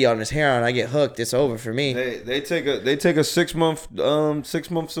this 50 on this heroin, I get hooked. It's over for me. They take a 6 month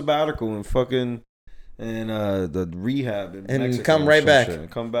sabbatical and fucking the rehab in And Mexico come or right some back. shit.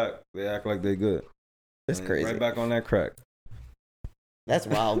 And come back. They act like they good. That's And crazy. Right back on that crack. That's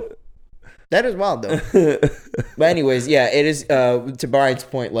wild. That is wild though. But anyways, yeah, it is. To Brian's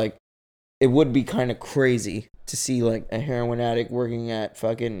point, like it would be kind of crazy to see like a heroin addict working at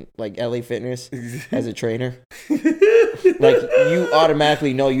fucking like LA Fitness as a trainer. Like you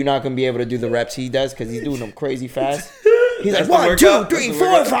automatically know you're not gonna be able to do the reps he does because he's doing them crazy fast. He's That's like the 1, 2, workout? 3, That's the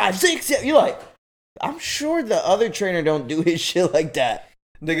 4, workout? 5, 6, 7. You're like, I'm sure the other trainer don't do his shit like that.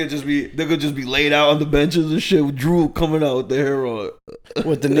 They could just be laid out on the benches and shit with drool coming out with the hair on.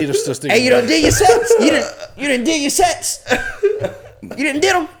 With the needle still sticking. Hey, you done did your sets. You didn't did your sets. You didn't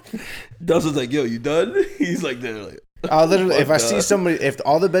did them. Dustin's like, yo, you done? He's like, there, like. I'll literally, if I Fuck see that. somebody, if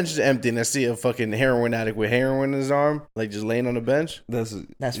all the benches are empty and I see a fucking heroin addict with heroin in his arm, like just laying on the bench,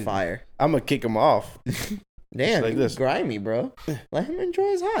 That's fire. I'm gonna kick him off. Damn, like you this. grimy, bro. Let him enjoy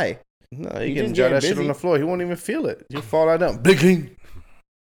his high. No, You he can just enjoy getting that shit busy. on the floor. He won't even feel it. He'll fall right down. Big king.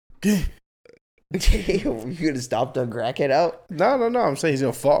 You gonna stop the crackhead out? No. I'm saying he's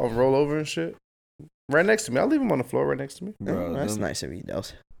gonna fall and roll over and shit. Right next to me. I'll leave him on the floor right next to me. Bro, That's them, nice of you,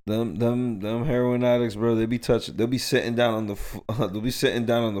 Dels. them heroin addicts, bro. They'll be sitting down on the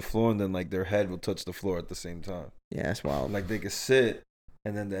floor, and then like their head will touch the floor at the same time. Yeah, that's wild. Like they could sit,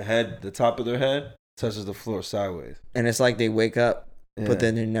 and then the top of their head touches the floor sideways. And it's like they wake up, Yeah. but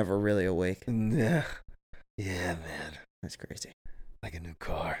then they're never really awake. yeah, man, That's crazy. like a new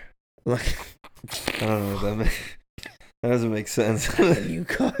car. Look, I don't know. That doesn't make sense. you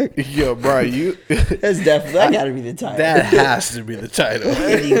car. Yo, bro, you. That's definitely that gotta be the title. That has to be the title.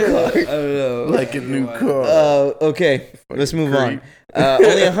 You car. I don't know. Like a new car. Okay, let's move on.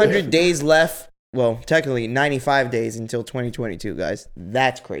 Only 100 days left. Well, technically 95 days until 2022, guys.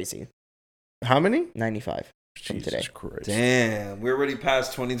 That's crazy. How many? 95 from Jesus today. Christ. Damn, we're already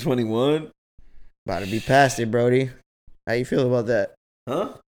past 2021. About to be past it, Brody. How you feel about that?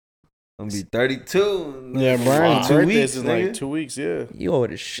 Huh? I'm gonna be 32. Yeah, Brian's Wow. 2 birthday weeks, is in like nigga. 2 weeks, yeah. You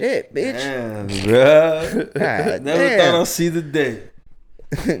old as shit, bitch. Damn, bruh. God Never damn. thought I'll see the day.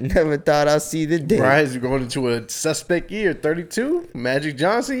 Never thought I'll see the day. Brian's going into a suspect year, 32. Magic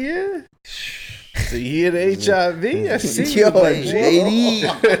Johnson, yeah. The year of HIV. I see Yo, you, my G.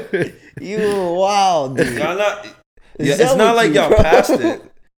 JD. You wild, dude. Y'all not. Yeah, Is that it's not what like you- y'all bro? passed it.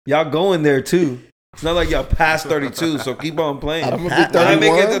 Y'all going there too. It's not like y'all past 32. So keep on playing. I'm When gonna be I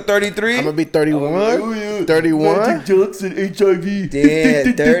make it 31. to 33. I'm gonna be 31. 31. Magic Johnson, HIV.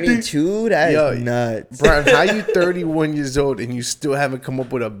 Damn, 32? That Yo, is nuts. Brian, how you 31 years old and you still haven't come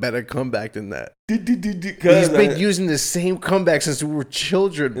up with a better comeback than that? He's been using the same comeback since we were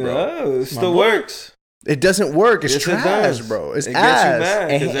children, bro. Yeah, it still works. It doesn't work. It's Yes, it trash, does. bro. It's It ass. gets you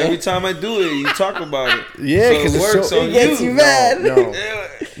mad because every time I do it, you talk about it. Yeah, So because it it's works so. on It gets you mad. No, Yeah.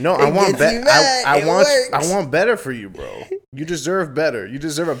 no, I It want gets better. you mad. I It want. works. I want better for you, bro. You deserve better. You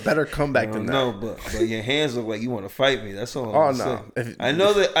deserve a better comeback than that. No, but your hands look like you want to fight me. That's all. Oh, I'm no. saying. If- I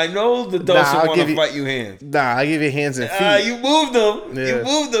know the Nah, Dawson I'll want give to you- fight you hands. Nah, I give you hands and feet. You moved them. Yeah. You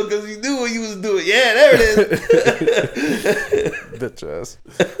moved them because you knew what you was doing. Yeah, there it is. Bitch ass.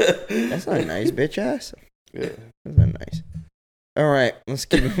 That's not nice, bitch ass. Yeah. That's not nice. All right, let's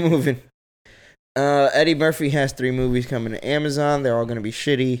keep it moving. Eddie Murphy has 3 movies coming to Amazon. They're all going to be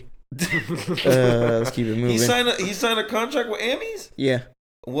shitty. Let's keep it moving. He signed a contract with Emmys. Yeah.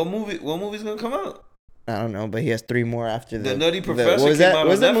 What movie's gonna come out? I don't know, but he has 3 more after The Nutty Professor what was came that? out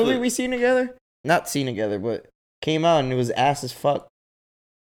Was on that movie Netflix. we seen together? Not seen together, but came out and it was ass as fuck.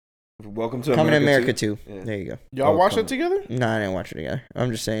 Welcome to Coming to America America too. Yeah. There you go. Y'all Oh, watch come it together? No, I didn't watch it together.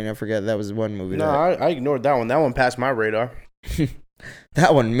 I'm just saying. I forgot that was one movie. No, I ignored that one. That one passed my radar.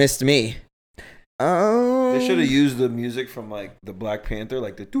 That one missed me. They should have used the music from like the Black Panther,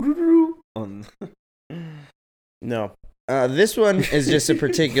 like the doo-doo-doo on. No. This one is just a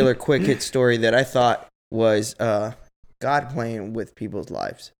particular quick hit story that I thought was God playing with people's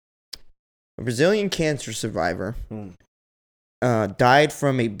lives. A Brazilian cancer survivor died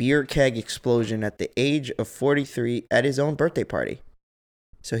from a beer keg explosion at the age of 43 at his own birthday party.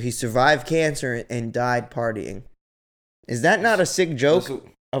 So he survived cancer and died partying. Is that not a sick joke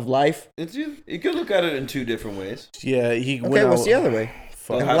of life? You could look at it in 2 different ways. Yeah, he went Okay, what's out- the other way?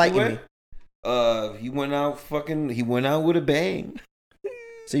 Fuck. The happy Enlighten way? me. He went out with a bang.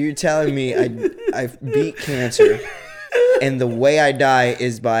 So you're telling me I beat cancer and the way I die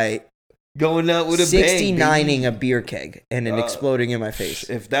is by Going out with a bang. 69ing baby. a beer keg and then exploding in my face.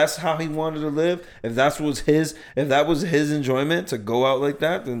 If that's how he wanted to live, if that was his enjoyment to go out like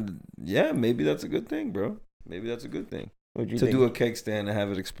that, then yeah, maybe that's a good thing, bro. Maybe that's a good thing What'd you to think? do a keg stand and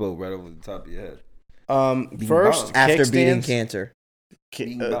have it explode right over the top of your head. First, After keg beating stands- cancer.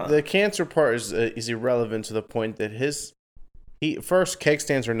 the cancer part is irrelevant to the point that first keg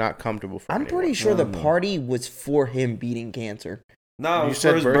stands are not comfortable for I'm anyone. pretty sure the No. party was for him beating cancer. No, You it was said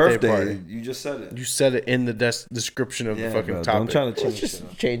for his birthday birthday. party. You just said it. You said it in the description of Yeah, the fucking bro, topic. I'm trying to Let's change just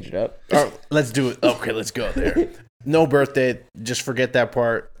it. change it up. All right, let's do it. Okay, let's go there. No birthday. Just forget that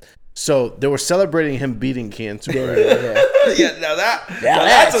part. So they were celebrating him beating cancer. Yeah, now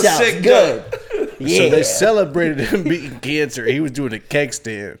that's a sounds sick good. joke. Yeah. So they celebrated him beating cancer. He was doing a keg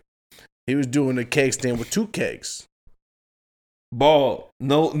stand. He was doing a keg stand with 2 kegs. bald,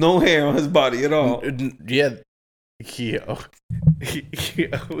 no hair on his body at all. Yeah. Yo,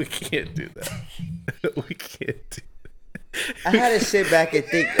 we can't do that. We can't do I had to sit back and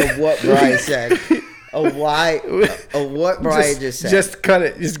think of what Brian said. Of what Brian just said. Just cut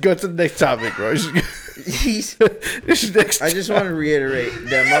it. Just go to the next topic, bro. I just want to reiterate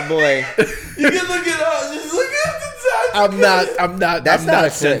that my boy. You can look it up. Just look at the time. I'm not That's not a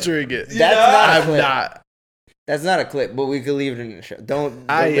clip. censoring it. That's not a I'm clip. not. That's not a clip, but we could leave it in the show. Don't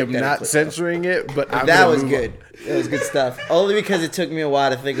I make am that a not clip, censoring it, but though. I'm That gonna was move good. That was good stuff. Only because it took me a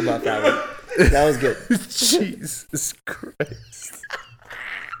while to think about that one. That was good. on. Jesus Christ.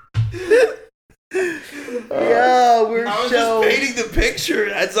 Yo, we're I was so. just painting the picture.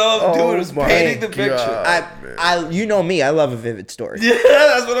 That's all I'm doing. Was my painting the picture. God. You know me. I love a vivid story. Yeah,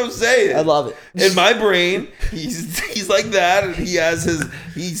 that's what I'm saying. I love it. In my brain, he's like that, and he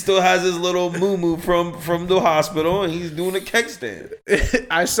still has his little moo from the hospital, and he's doing a keg stand.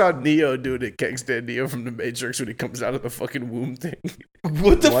 I saw Neo doing a keg stand, Neo from the Matrix, when he comes out of the fucking womb thing.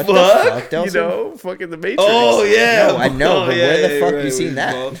 What the What fuck? the fuck, You Delson? know, fucking the Matrix. Oh yeah, No, I know, but where the fuck you right, seen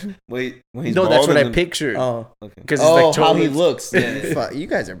that? bald. Wait, when he's No, that's bald what I and then- pictured. Oh, Okay. Because oh, it's like how totally. he looks. Yeah. Fuck, you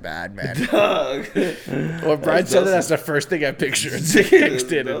guys are bad, man. Dog. Well, Brian said that, that's the first thing I pictured. Keg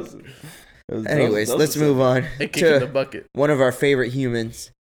standing. Anyways, let's move on And kicking the to bucket. one of our favorite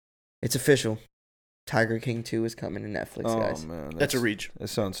humans. It's official. Tiger King 2 is coming to Netflix, Oh guys. man, That's a reach. That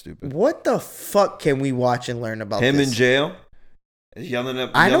sounds stupid. What the fuck can we watch and learn about Him this? in jail, yelling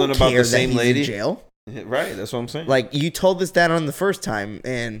I don't about care the same that he's lady. in jail. Right, that's what I'm saying. Like, you told us that on the first time,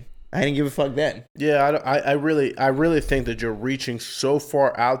 and I didn't give a fuck then. Yeah, I really think that you're reaching so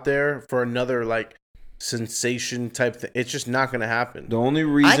far out there for another like sensation type thing. It's just not gonna happen. the only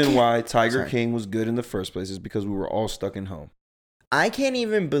reason can't- why Tiger Sorry. King was good in the first place is because we were all stuck in home. I can't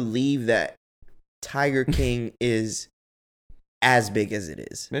even believe that Tiger King is as big as it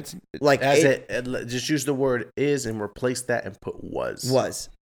is. It's Like, As it just use the word is and replace that and put was. was.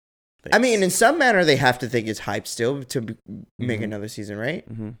 Thanks. I mean, in some manner, they have to think it's hype still to make Mhm. another season, right?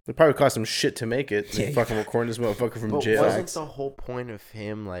 it probably cost him shit to make it. Yeah. They fucking recording this motherfucker from But jail. wasn't the whole point of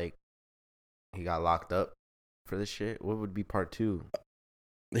him like he got locked up for this shit? What would be part 2?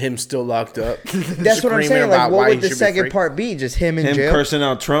 Him still locked up. That's what I'm Screaming saying. Like, about what why would he the should be second free. part be? Just him in him jail? cursing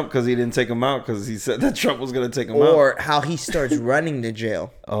out Trump because he didn't take him out because he said that Trump was gonna take him out. Or how he starts running the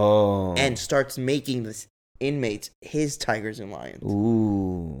jail Oh, and starts making the inmates his tigers and lions.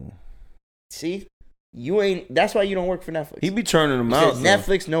 ooh, See? You ain't. That's why you don't work for Netflix. he be turning them out. Because though.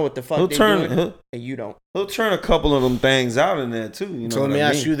 Netflix know what the fuck He'll they turn. doing, and you don't. He'll turn a couple of them things out in there too. You know. So let what me I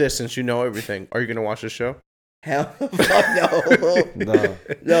ask mean? you this, since you know everything, are you gonna watch this show? Hell, fuck no. No.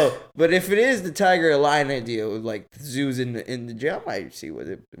 No, but if it is the tiger and lion deal, with like zoos in the jail, I might see what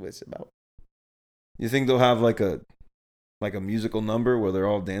it's about. You think they'll have like a musical number where they're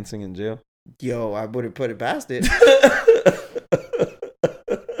all dancing in jail? Yo, I wouldn't put it past it.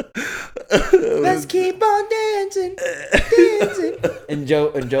 Let's keep on dancing, dancing. And Joe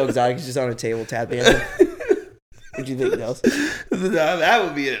Exotic is just on a table tap dancing. What'd you think, Nels? That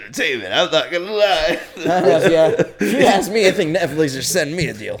would be entertainment. I'm not gonna lie. Yeah. If you ask me, I think Netflix are sending me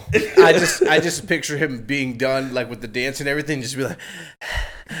a deal. I just picture him being done like with the dance and everything, just be like,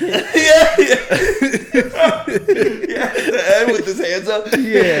 yeah. The end with his hands up.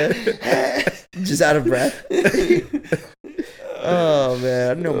 Yeah. Just out of breath. Oh,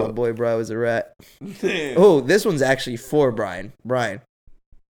 man. I know my boy Brian was a rat. Damn. Oh, this one's actually for Brian. Brian,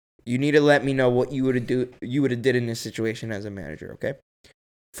 you need to let me know what you would have did in this situation as a manager, okay?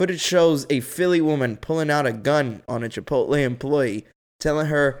 Footage shows a Philly woman pulling out a gun on a Chipotle employee, telling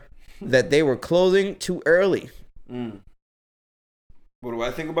her that they were closing too early. Mm. What do I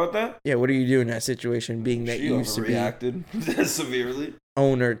think about that? Yeah, what do you do in that situation, being that She you used to be overreacted severely.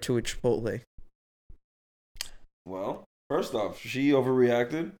 owner to a Chipotle? Well, first off, she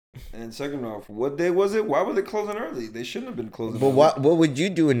overreacted, and second off, what day was it? Why were they closing early? They shouldn't have been closing. But early. what would you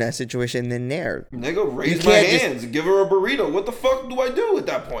do in that situation then there? Nigga, raise You my can't just- hands, give her a burrito. What the fuck do I do at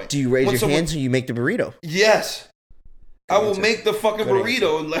that point? Do you raise When your someone- hands or you make the burrito? Yes. I will answer. make the fucking Good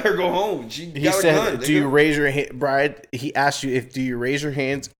burrito and let her go home. She he got a said, gun. "Do you nigga. raise your hand, Brian?" He asked you if do you raise your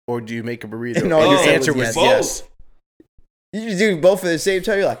hands or do you make a burrito? And And all you your said answer was was yes. yes. You just do both at the same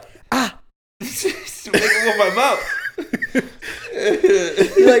time. You're like, Make it with my mouth.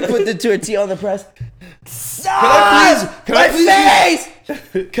 you like put the tortilla on the press. Can I please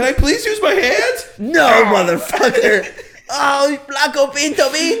face! Can I please use my hands? No, motherfucker. Oh, Blanco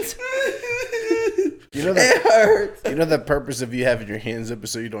Pinto beans. You know It that. hurts. You know the purpose of you having your hands up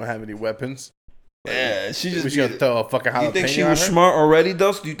is so you don't have any weapons. Yeah, she just Was gonna throw a fucking jalapeno. You think she on was her? smart already,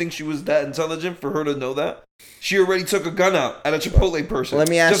 though? Do you think she was that intelligent for her to know that? She already took a gun out at a Chipotle person. Let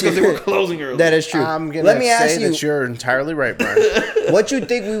me ask just because you- they were closing her. That is true. I'm gonna Let me say ask you, that you're entirely right, Brian. what you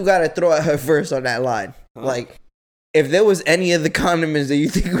think we gotta throw at her first on that line? Huh? Like, if there was any of the condiments that you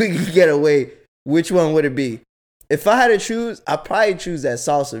think we could get away, which one would it be? If I had to choose, I'd probably choose that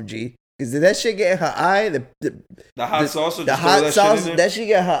salsa, G. Because did that shit get in her eye? the hot sauce. Or The just throw hot that sauce, shit in there? that shit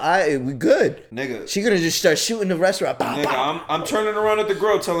get in her eye, we good. Nigga. She gonna just start shooting the restaurant. Pow, Nigga, pow. I'm turning around at the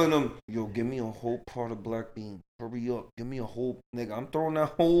grill telling them, yo, give me a whole pot of black beans. Hurry up. Give me a whole, nigga. I'm throwing that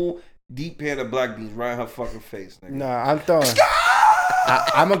whole deep pan of black beans right in her fucking face, nigga. Nah, I'm throwing.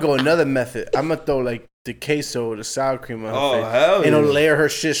 I'm gonna go another method. I'm gonna throw like the queso or the sour cream on her Oh, face. hell And yeah. ittle layer her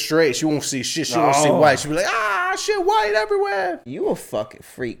shit straight. She won't see shit. She won't see No. white. She'll be like, shit white everywhere. You a fucking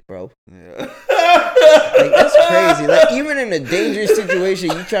freak, bro. Yeah. Like, that's crazy. Like, even in a dangerous situation,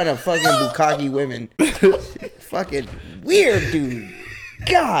 you trying to fucking bukkake women. Fucking weird, dude.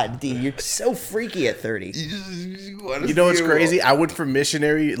 God, dude, you're so freaky at 30. You know what's crazy? I went from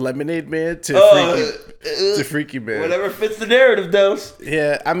missionary lemonade man to freaky man. Whatever fits the narrative, Dose.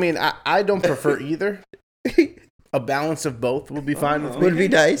 Yeah, I mean, I don't prefer either. A balance of both will be fine with me. Would be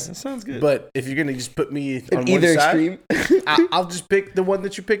nice. That sounds good. But if you're gonna just put me on In either one side, extreme. I'll just pick the one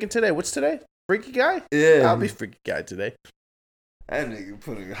that you're picking today. What's today? Freaky guy? yeah. I'll be freaky guy today. That nigga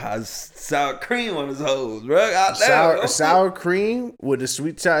putting hot sour cream on his hoes, bro. God damn. Sour cream with a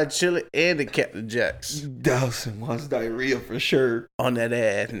sweet side chili and a Captain Jack's Dawson wants diarrhea for sure. on that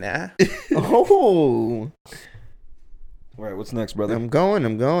ass now. Oh. All right, what's next, brother? I'm going.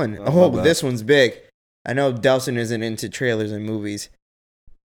 Oh, Oh, my bad. this one's big. I know Delson isn't into trailers and movies.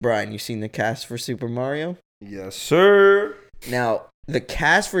 Brian, you seen the cast for Super Mario? Yes, sir. Now, the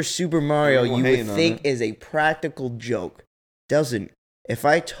cast for Super Mario, Everyone you hating would on think it. is a practical joke. Delson, if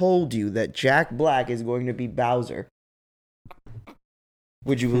I told you that Jack Black is going to be Bowser,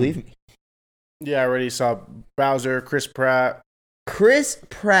 would you believe me? Yeah, I already saw Bowser, Chris Pratt. Chris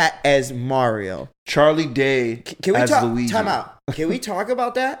Pratt as Mario. Charlie Day Can we as talk? Luigi. Time out. Can we talk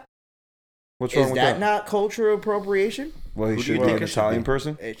about that? What's wrong Is with that that? not cultural appropriation? Well, he Who do should you be think an it should Italian be?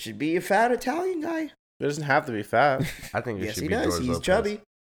 person. It should be a fat Italian guy. It doesn't have to be fat. I think it Yes, should he be does. George He's Lopez. chubby.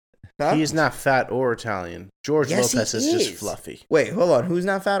 Huh? He is not fat or Italian. George Yes, he Lopez is just is. fluffy. Wait, hold on. Who's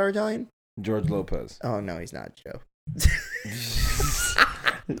not fat or Italian? George Lopez. Oh no, he's not Joe.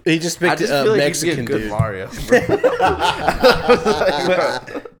 He just I picked just a feel like Mexican he'd be a good dude. Mario.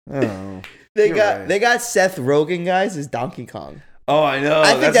 Oh. They You're got right. they got Seth Rogen guys as Donkey Kong. Oh, I know.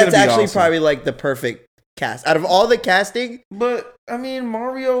 I think gonna that's be actually awesome. probably like the perfect cast out of all the casting. But I mean,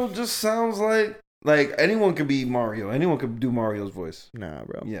 Mario just sounds like anyone could be Mario. Anyone could do Mario's voice. Nah,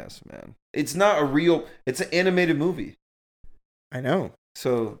 bro. Yes, man. It's not a real. It's an animated movie, I know.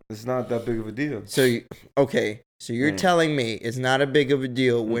 so it's not that big of a deal. So so you're Mm. telling me it's not a big of a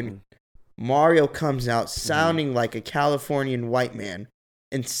deal when Mhm. Mario comes out sounding like a Californian white man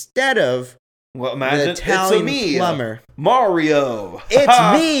instead of Well, the imagine Italian it's a me, plumber. Mario.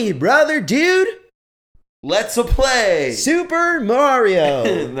 It's me, brother, dude. Let's a play. Super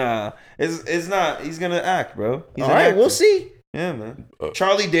Mario. Nah, it's not. He's gonna act, bro. He's All an right, actor. we'll see. Yeah, man.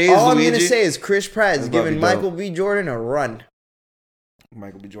 Charlie Day is All I'm Luigi. gonna say is Chris Pratt is That's about to giving be dope. Michael B. Jordan a run.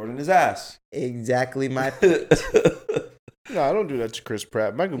 Michael B. Jordan his ass. Exactly my. No, I don't do that to Chris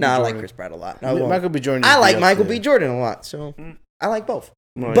Pratt. Michael B. No, I Jordan. like Chris Pratt a lot. I won't. Michael B. Jordan. I is like up Michael there. B. Jordan a lot, so Mm. I like both.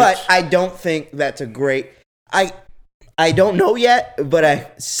 No, But it's- I don't think that's a great. I don't know yet,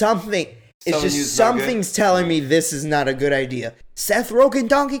 but something. It's Telling you just it's not good? something's telling me this is not a good idea. Seth Rogen,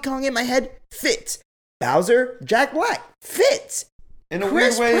 Donkey Kong in my head fits. Bowser, Jack Black fits. In a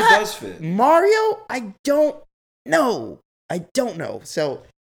Chris weird way, Pratt, it does fit. Mario, I don't know. So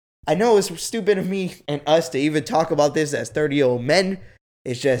I know it's stupid of me and us to even talk about this as 30-year-old men.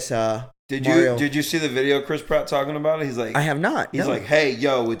 It's just Mario. Did you see the video of Chris Pratt talking about it? He's like, I have not. he's no. like, hey,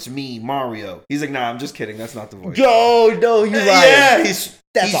 yo, it's me, Mario. He's like, nah, I'm just kidding. That's not the voice. no, you lying. Yeah, he's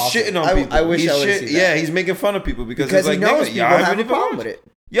That's awesome. shitting on I- people. I wish He's I would've seen that. Yeah, he's making fun of people because because he's he like, knows nigga, people have a problem with it.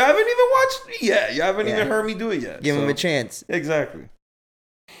 You haven't even watched. Yeah, you haven't Yeah. even heard me do it yet. Give him so- a chance. Exactly.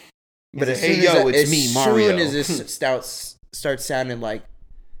 But He's as like, soon hey, as yo, it's me, as Mario. soon as this starts sounding like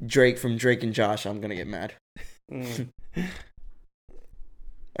Drake from Drake and Josh, I'm gonna get mad. Mm.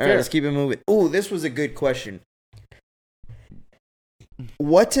 All Fair. right, let's keep it moving. Ooh, this was a good question.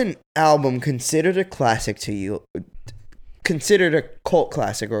 What's an album considered a classic to you? Considered a cult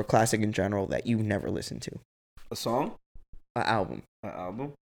classic or a classic in general that you've never listened to? A song, An album. an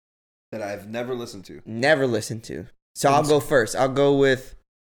album that I've never listened to. Never listened to. So I'll go first. I'll go with,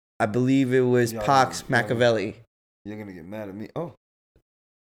 I believe it was Yeah, Pax yeah. Machiavelli. You're gonna get mad at me. Oh,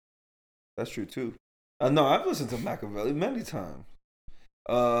 That's true too. No, I've listened to Machiavelli many times.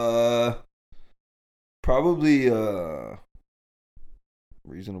 Probably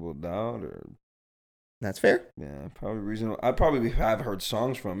Reasonable Doubt or That's fair. yeah, probably Reasonable. I probably have heard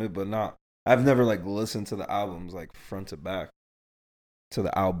songs from it, but not. I've never like listened to the albums like front to back. To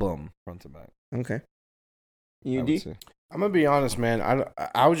the album front to back. Okay. I You would D? say. I'm gonna be honest, man.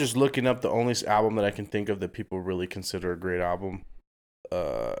 I was just looking up the only album that I can think of that people really consider a great album.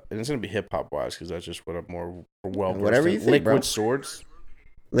 And it's gonna be hip hop wise because that's just what I'm more well. Whatever you think, Liquid bro. Swords.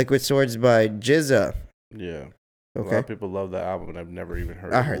 Liquid Swords by Jizza. Yeah. A lot Okay. of people love that album, and I've never even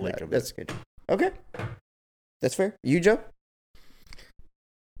heard. I a heard lick that. of That's it. good. Okay. That's fair. You, Joe?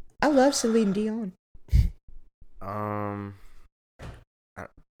 I love Celine Dion. Damn.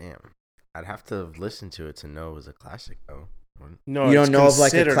 I'd have to listen to it to know it was a classic, though. No, You it's don't know of like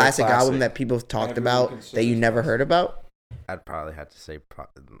a considered classic album classic. that people have talked Everyone about considers that you never classic. heard about? I'd probably have to say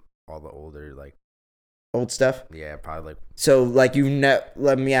all the older, like, Old stuff? yeah, probably like So, like,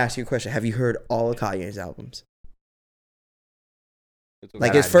 let me ask you a question. Have you heard all of Kanye's albums? It's okay.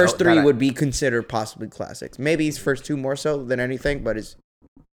 Like, That his I first know- that three I- would be considered possibly classics. Maybe his first two more so than anything, but his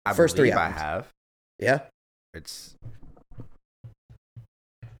I first three believe I albums. have. Yeah. It's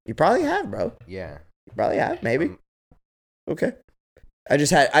You probably have, bro. yeah. You probably have, maybe. Um, Okay.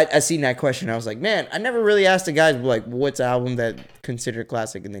 I seen that question. I was like, man, I never really asked the guys like what's the album that considered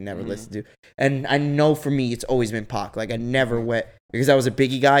classic and they never listened to. And I know for me it's always been Pac. Like I never went because I was a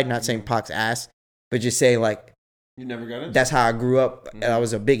Biggie guy, not saying Pac's ass, but just saying like You never got it. that's how I grew up. And I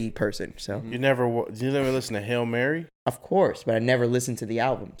was a Biggie person. So You never listen to Hail Mary? of course, but I never listened to the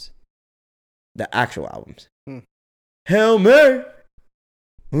albums. The actual albums. Hmm. Hail Mary.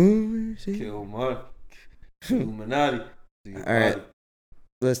 Kill Mark. Illuminati. Do your All right. body.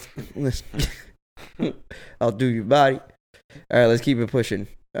 Let's I'll do your body. All right, let's keep it pushing.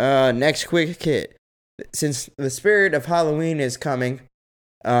 Next quick hit. Since the spirit of Halloween is coming,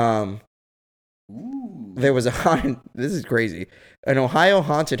 Ooh. there was a haunted. This is crazy. An Ohio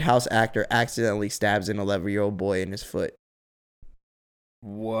haunted house actor accidentally stabs an 11-year-old boy in his foot,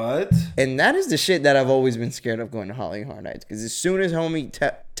 What? and that is the shit that I've always been scared of going to Halloween Horror Nights. Because as soon as homie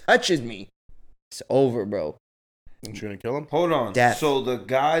touches me, it's over, bro. Aren't you gonna kill him? Hold on. Death. So the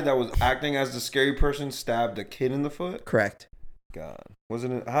guy that was acting as the scary person stabbed a kid in the foot? Correct. God.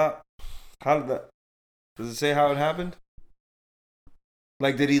 Wasn't it how did that does it say how it happened?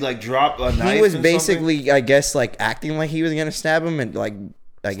 Like did he like drop a knife? He was in basically, I guess, like acting like he was gonna stab him, and like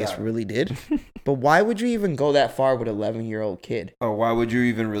I guess Stab. really did. But why would you even go that far with an 11-year-old kid? something? Or why would you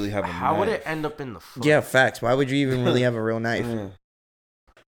even really have a How would knife? it end up in the foot? Yeah, facts. Why would you even really have a real knife? Yeah.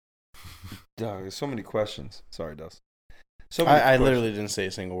 Dog, there's so many questions. Sorry, Dust. So many I questions. literally didn't say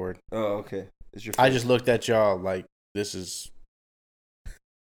a single word. Oh, okay. It's your I first. just looked at y'all like this is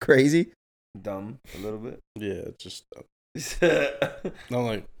Crazy. dumb a little bit. yeah, it's just I'm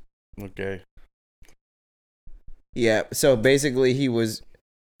like okay. Yeah. So basically, he was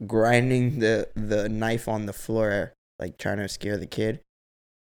grinding the knife on the floor, like trying to scare the kid,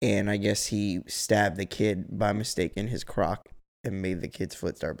 and I guess he stabbed the kid by mistake in his croc and made the kid's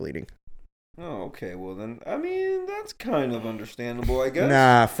foot start bleeding. Oh, okay. Well, then, I mean, that's kind of understandable, I guess.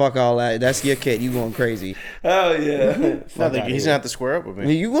 Nah, fuck all that. That's your kid. You going crazy? Hell yeah. Fuck He's outta gonna here. have to square up with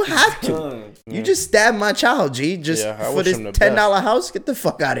me. You gonna have to. You just stabbed my child, G. Just Yeah, I for wish this him the $10 house. Get the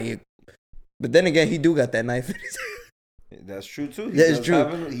fuck out of here. But then again, he do got that knife. That's true too. He That is does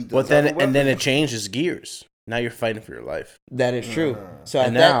true. he does But have then a and then weapon. it changes gears. Now you're fighting for your life. That is true. So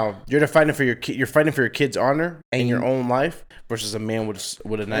And at that, now you're fighting for your you're fighting for your kid's honor And and your you- own life versus a man with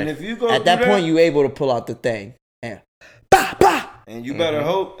a And knife. if you go at do that point, you able to pull out the thing. And bah, bah. and you better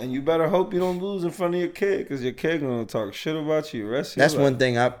hope, you don't lose in front of your kid, because your kid gonna talk shit about you. The rest of your That's life. one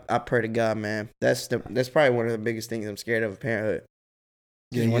thing I pray to God, man. That's probably one of the biggest things I'm scared of parenthood.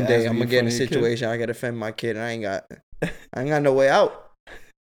 Yeah, Just one you day ask I'm me gonna in get in a front of your kid. situation I gotta defend my kid, and I ain't got no way out.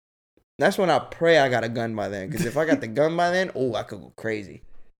 That's when I pray I got a gun by then. Because if I got the gun by then, oh, I could go crazy.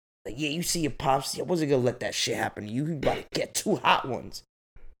 Like, yeah, you see your pops. I wasn't gonna let that shit happen to you. You about to get two hot ones.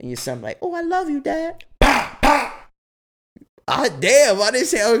 And your son like, oh, I love you, Dad. Ah, damn, I didn't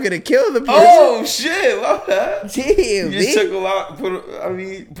say I was gonna kill the person. Oh shit! Love that. damn, You just B. took a lot.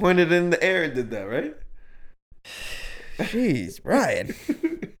 Pointed it in the air and did that, right? Jeez, Brian.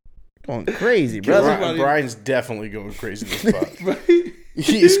 Going crazy, brother. Brian's definitely going crazy this spot. Right?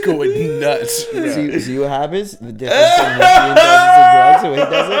 He is going nuts. See what happens? The difference in what Ian does to drugs and what he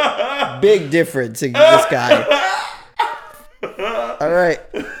doesn't? Big difference in this guy. All right.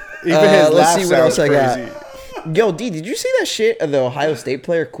 Even his let's laugh see what else sounds I crazy. got. Yo, D, did you see that shit of the Ohio State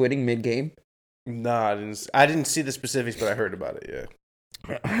player quitting mid-game? Nah, I didn't see the specifics, but I heard about it. Yeah.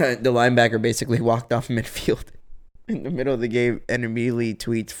 The linebacker basically walked off midfield in the middle of the game and immediately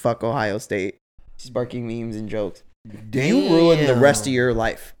tweets, "Fuck Ohio State," sparking memes and jokes. You ruined the rest of your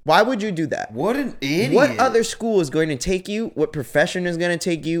life. Why would you do that? What an idiot. What other school is going to take you? What profession is going to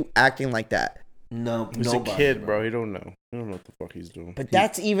take you acting like that? No, He's nobody, a kid, bro. He don't know. He don't know what the fuck he's doing. But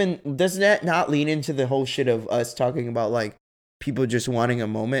that's even, doesn't that not lean into the whole shit of us talking about like people just wanting a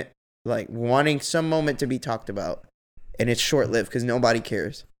moment, like wanting some moment to be talked about, and it's short lived because nobody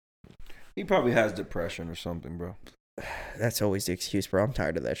cares. He probably has depression or something, bro. That's always the excuse, bro. I'm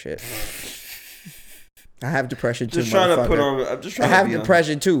tired of that shit. I have depression too. Just trying to put motherfucker. on. I'm just I trying to have be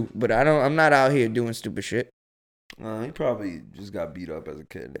depression too, but I'm not out here doing stupid shit. He probably just got beat up as a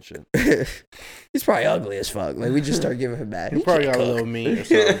kid and shit. He's probably ugly as fuck. Like we just start giving him that. He probably got a little mean or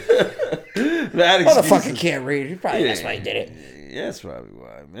something. That Motherfucker can't read. He probably that's why he did it. Yeah, that's probably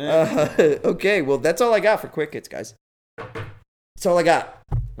why, man. Okay, well that's all I got for quick hits, guys. That's all I got.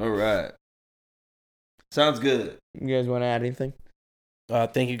 All right. Sounds good. You guys want to add anything?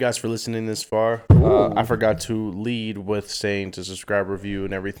 Thank you guys for listening this far. I forgot to lead with saying to subscribe, review,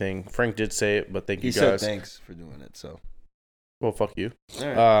 and everything. Frank did say it, but thank you He said guys. thanks for doing it. So, Well, fuck you. all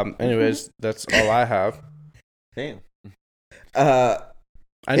right. Anyways, that's all I have. Damn.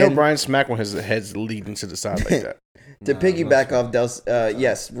 I know And- Brian smacked when his head's leading to the side like that. To Nah, piggyback that's off Del's,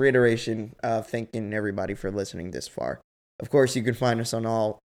 yes, reiteration, thanking everybody for listening this far. Of course, you can find us on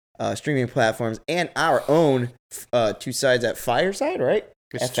all streaming platforms and our own Two Sides at Fireside, right?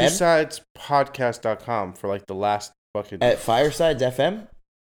 It's FM? twosidespodcast.com for like the last fucking. At Firesides FM?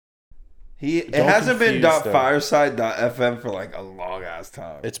 It Don't hasn't been confuse them. .fireside.fm for like a long ass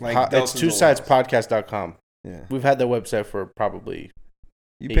time. It's like it's twosidespodcast.com. Yeah. We've had that website for probably.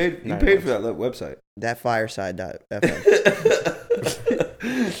 You 9 paid for that website. That Fireside.fm.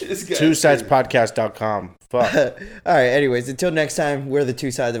 Twosidespodcast.com. Fuck. All right, anyways, until next time, we're the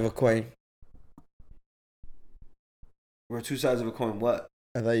two sides of a coin. We're two sides of a coin. What?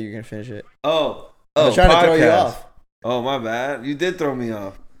 I thought you were going to finish it. Oh, I was trying to throw you podcast. off. Oh, my bad. You did throw me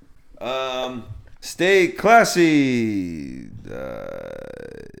off. Stay classy.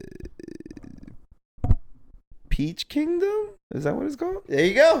 Peach Kingdom? Is that what it's called? There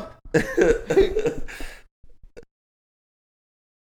you go.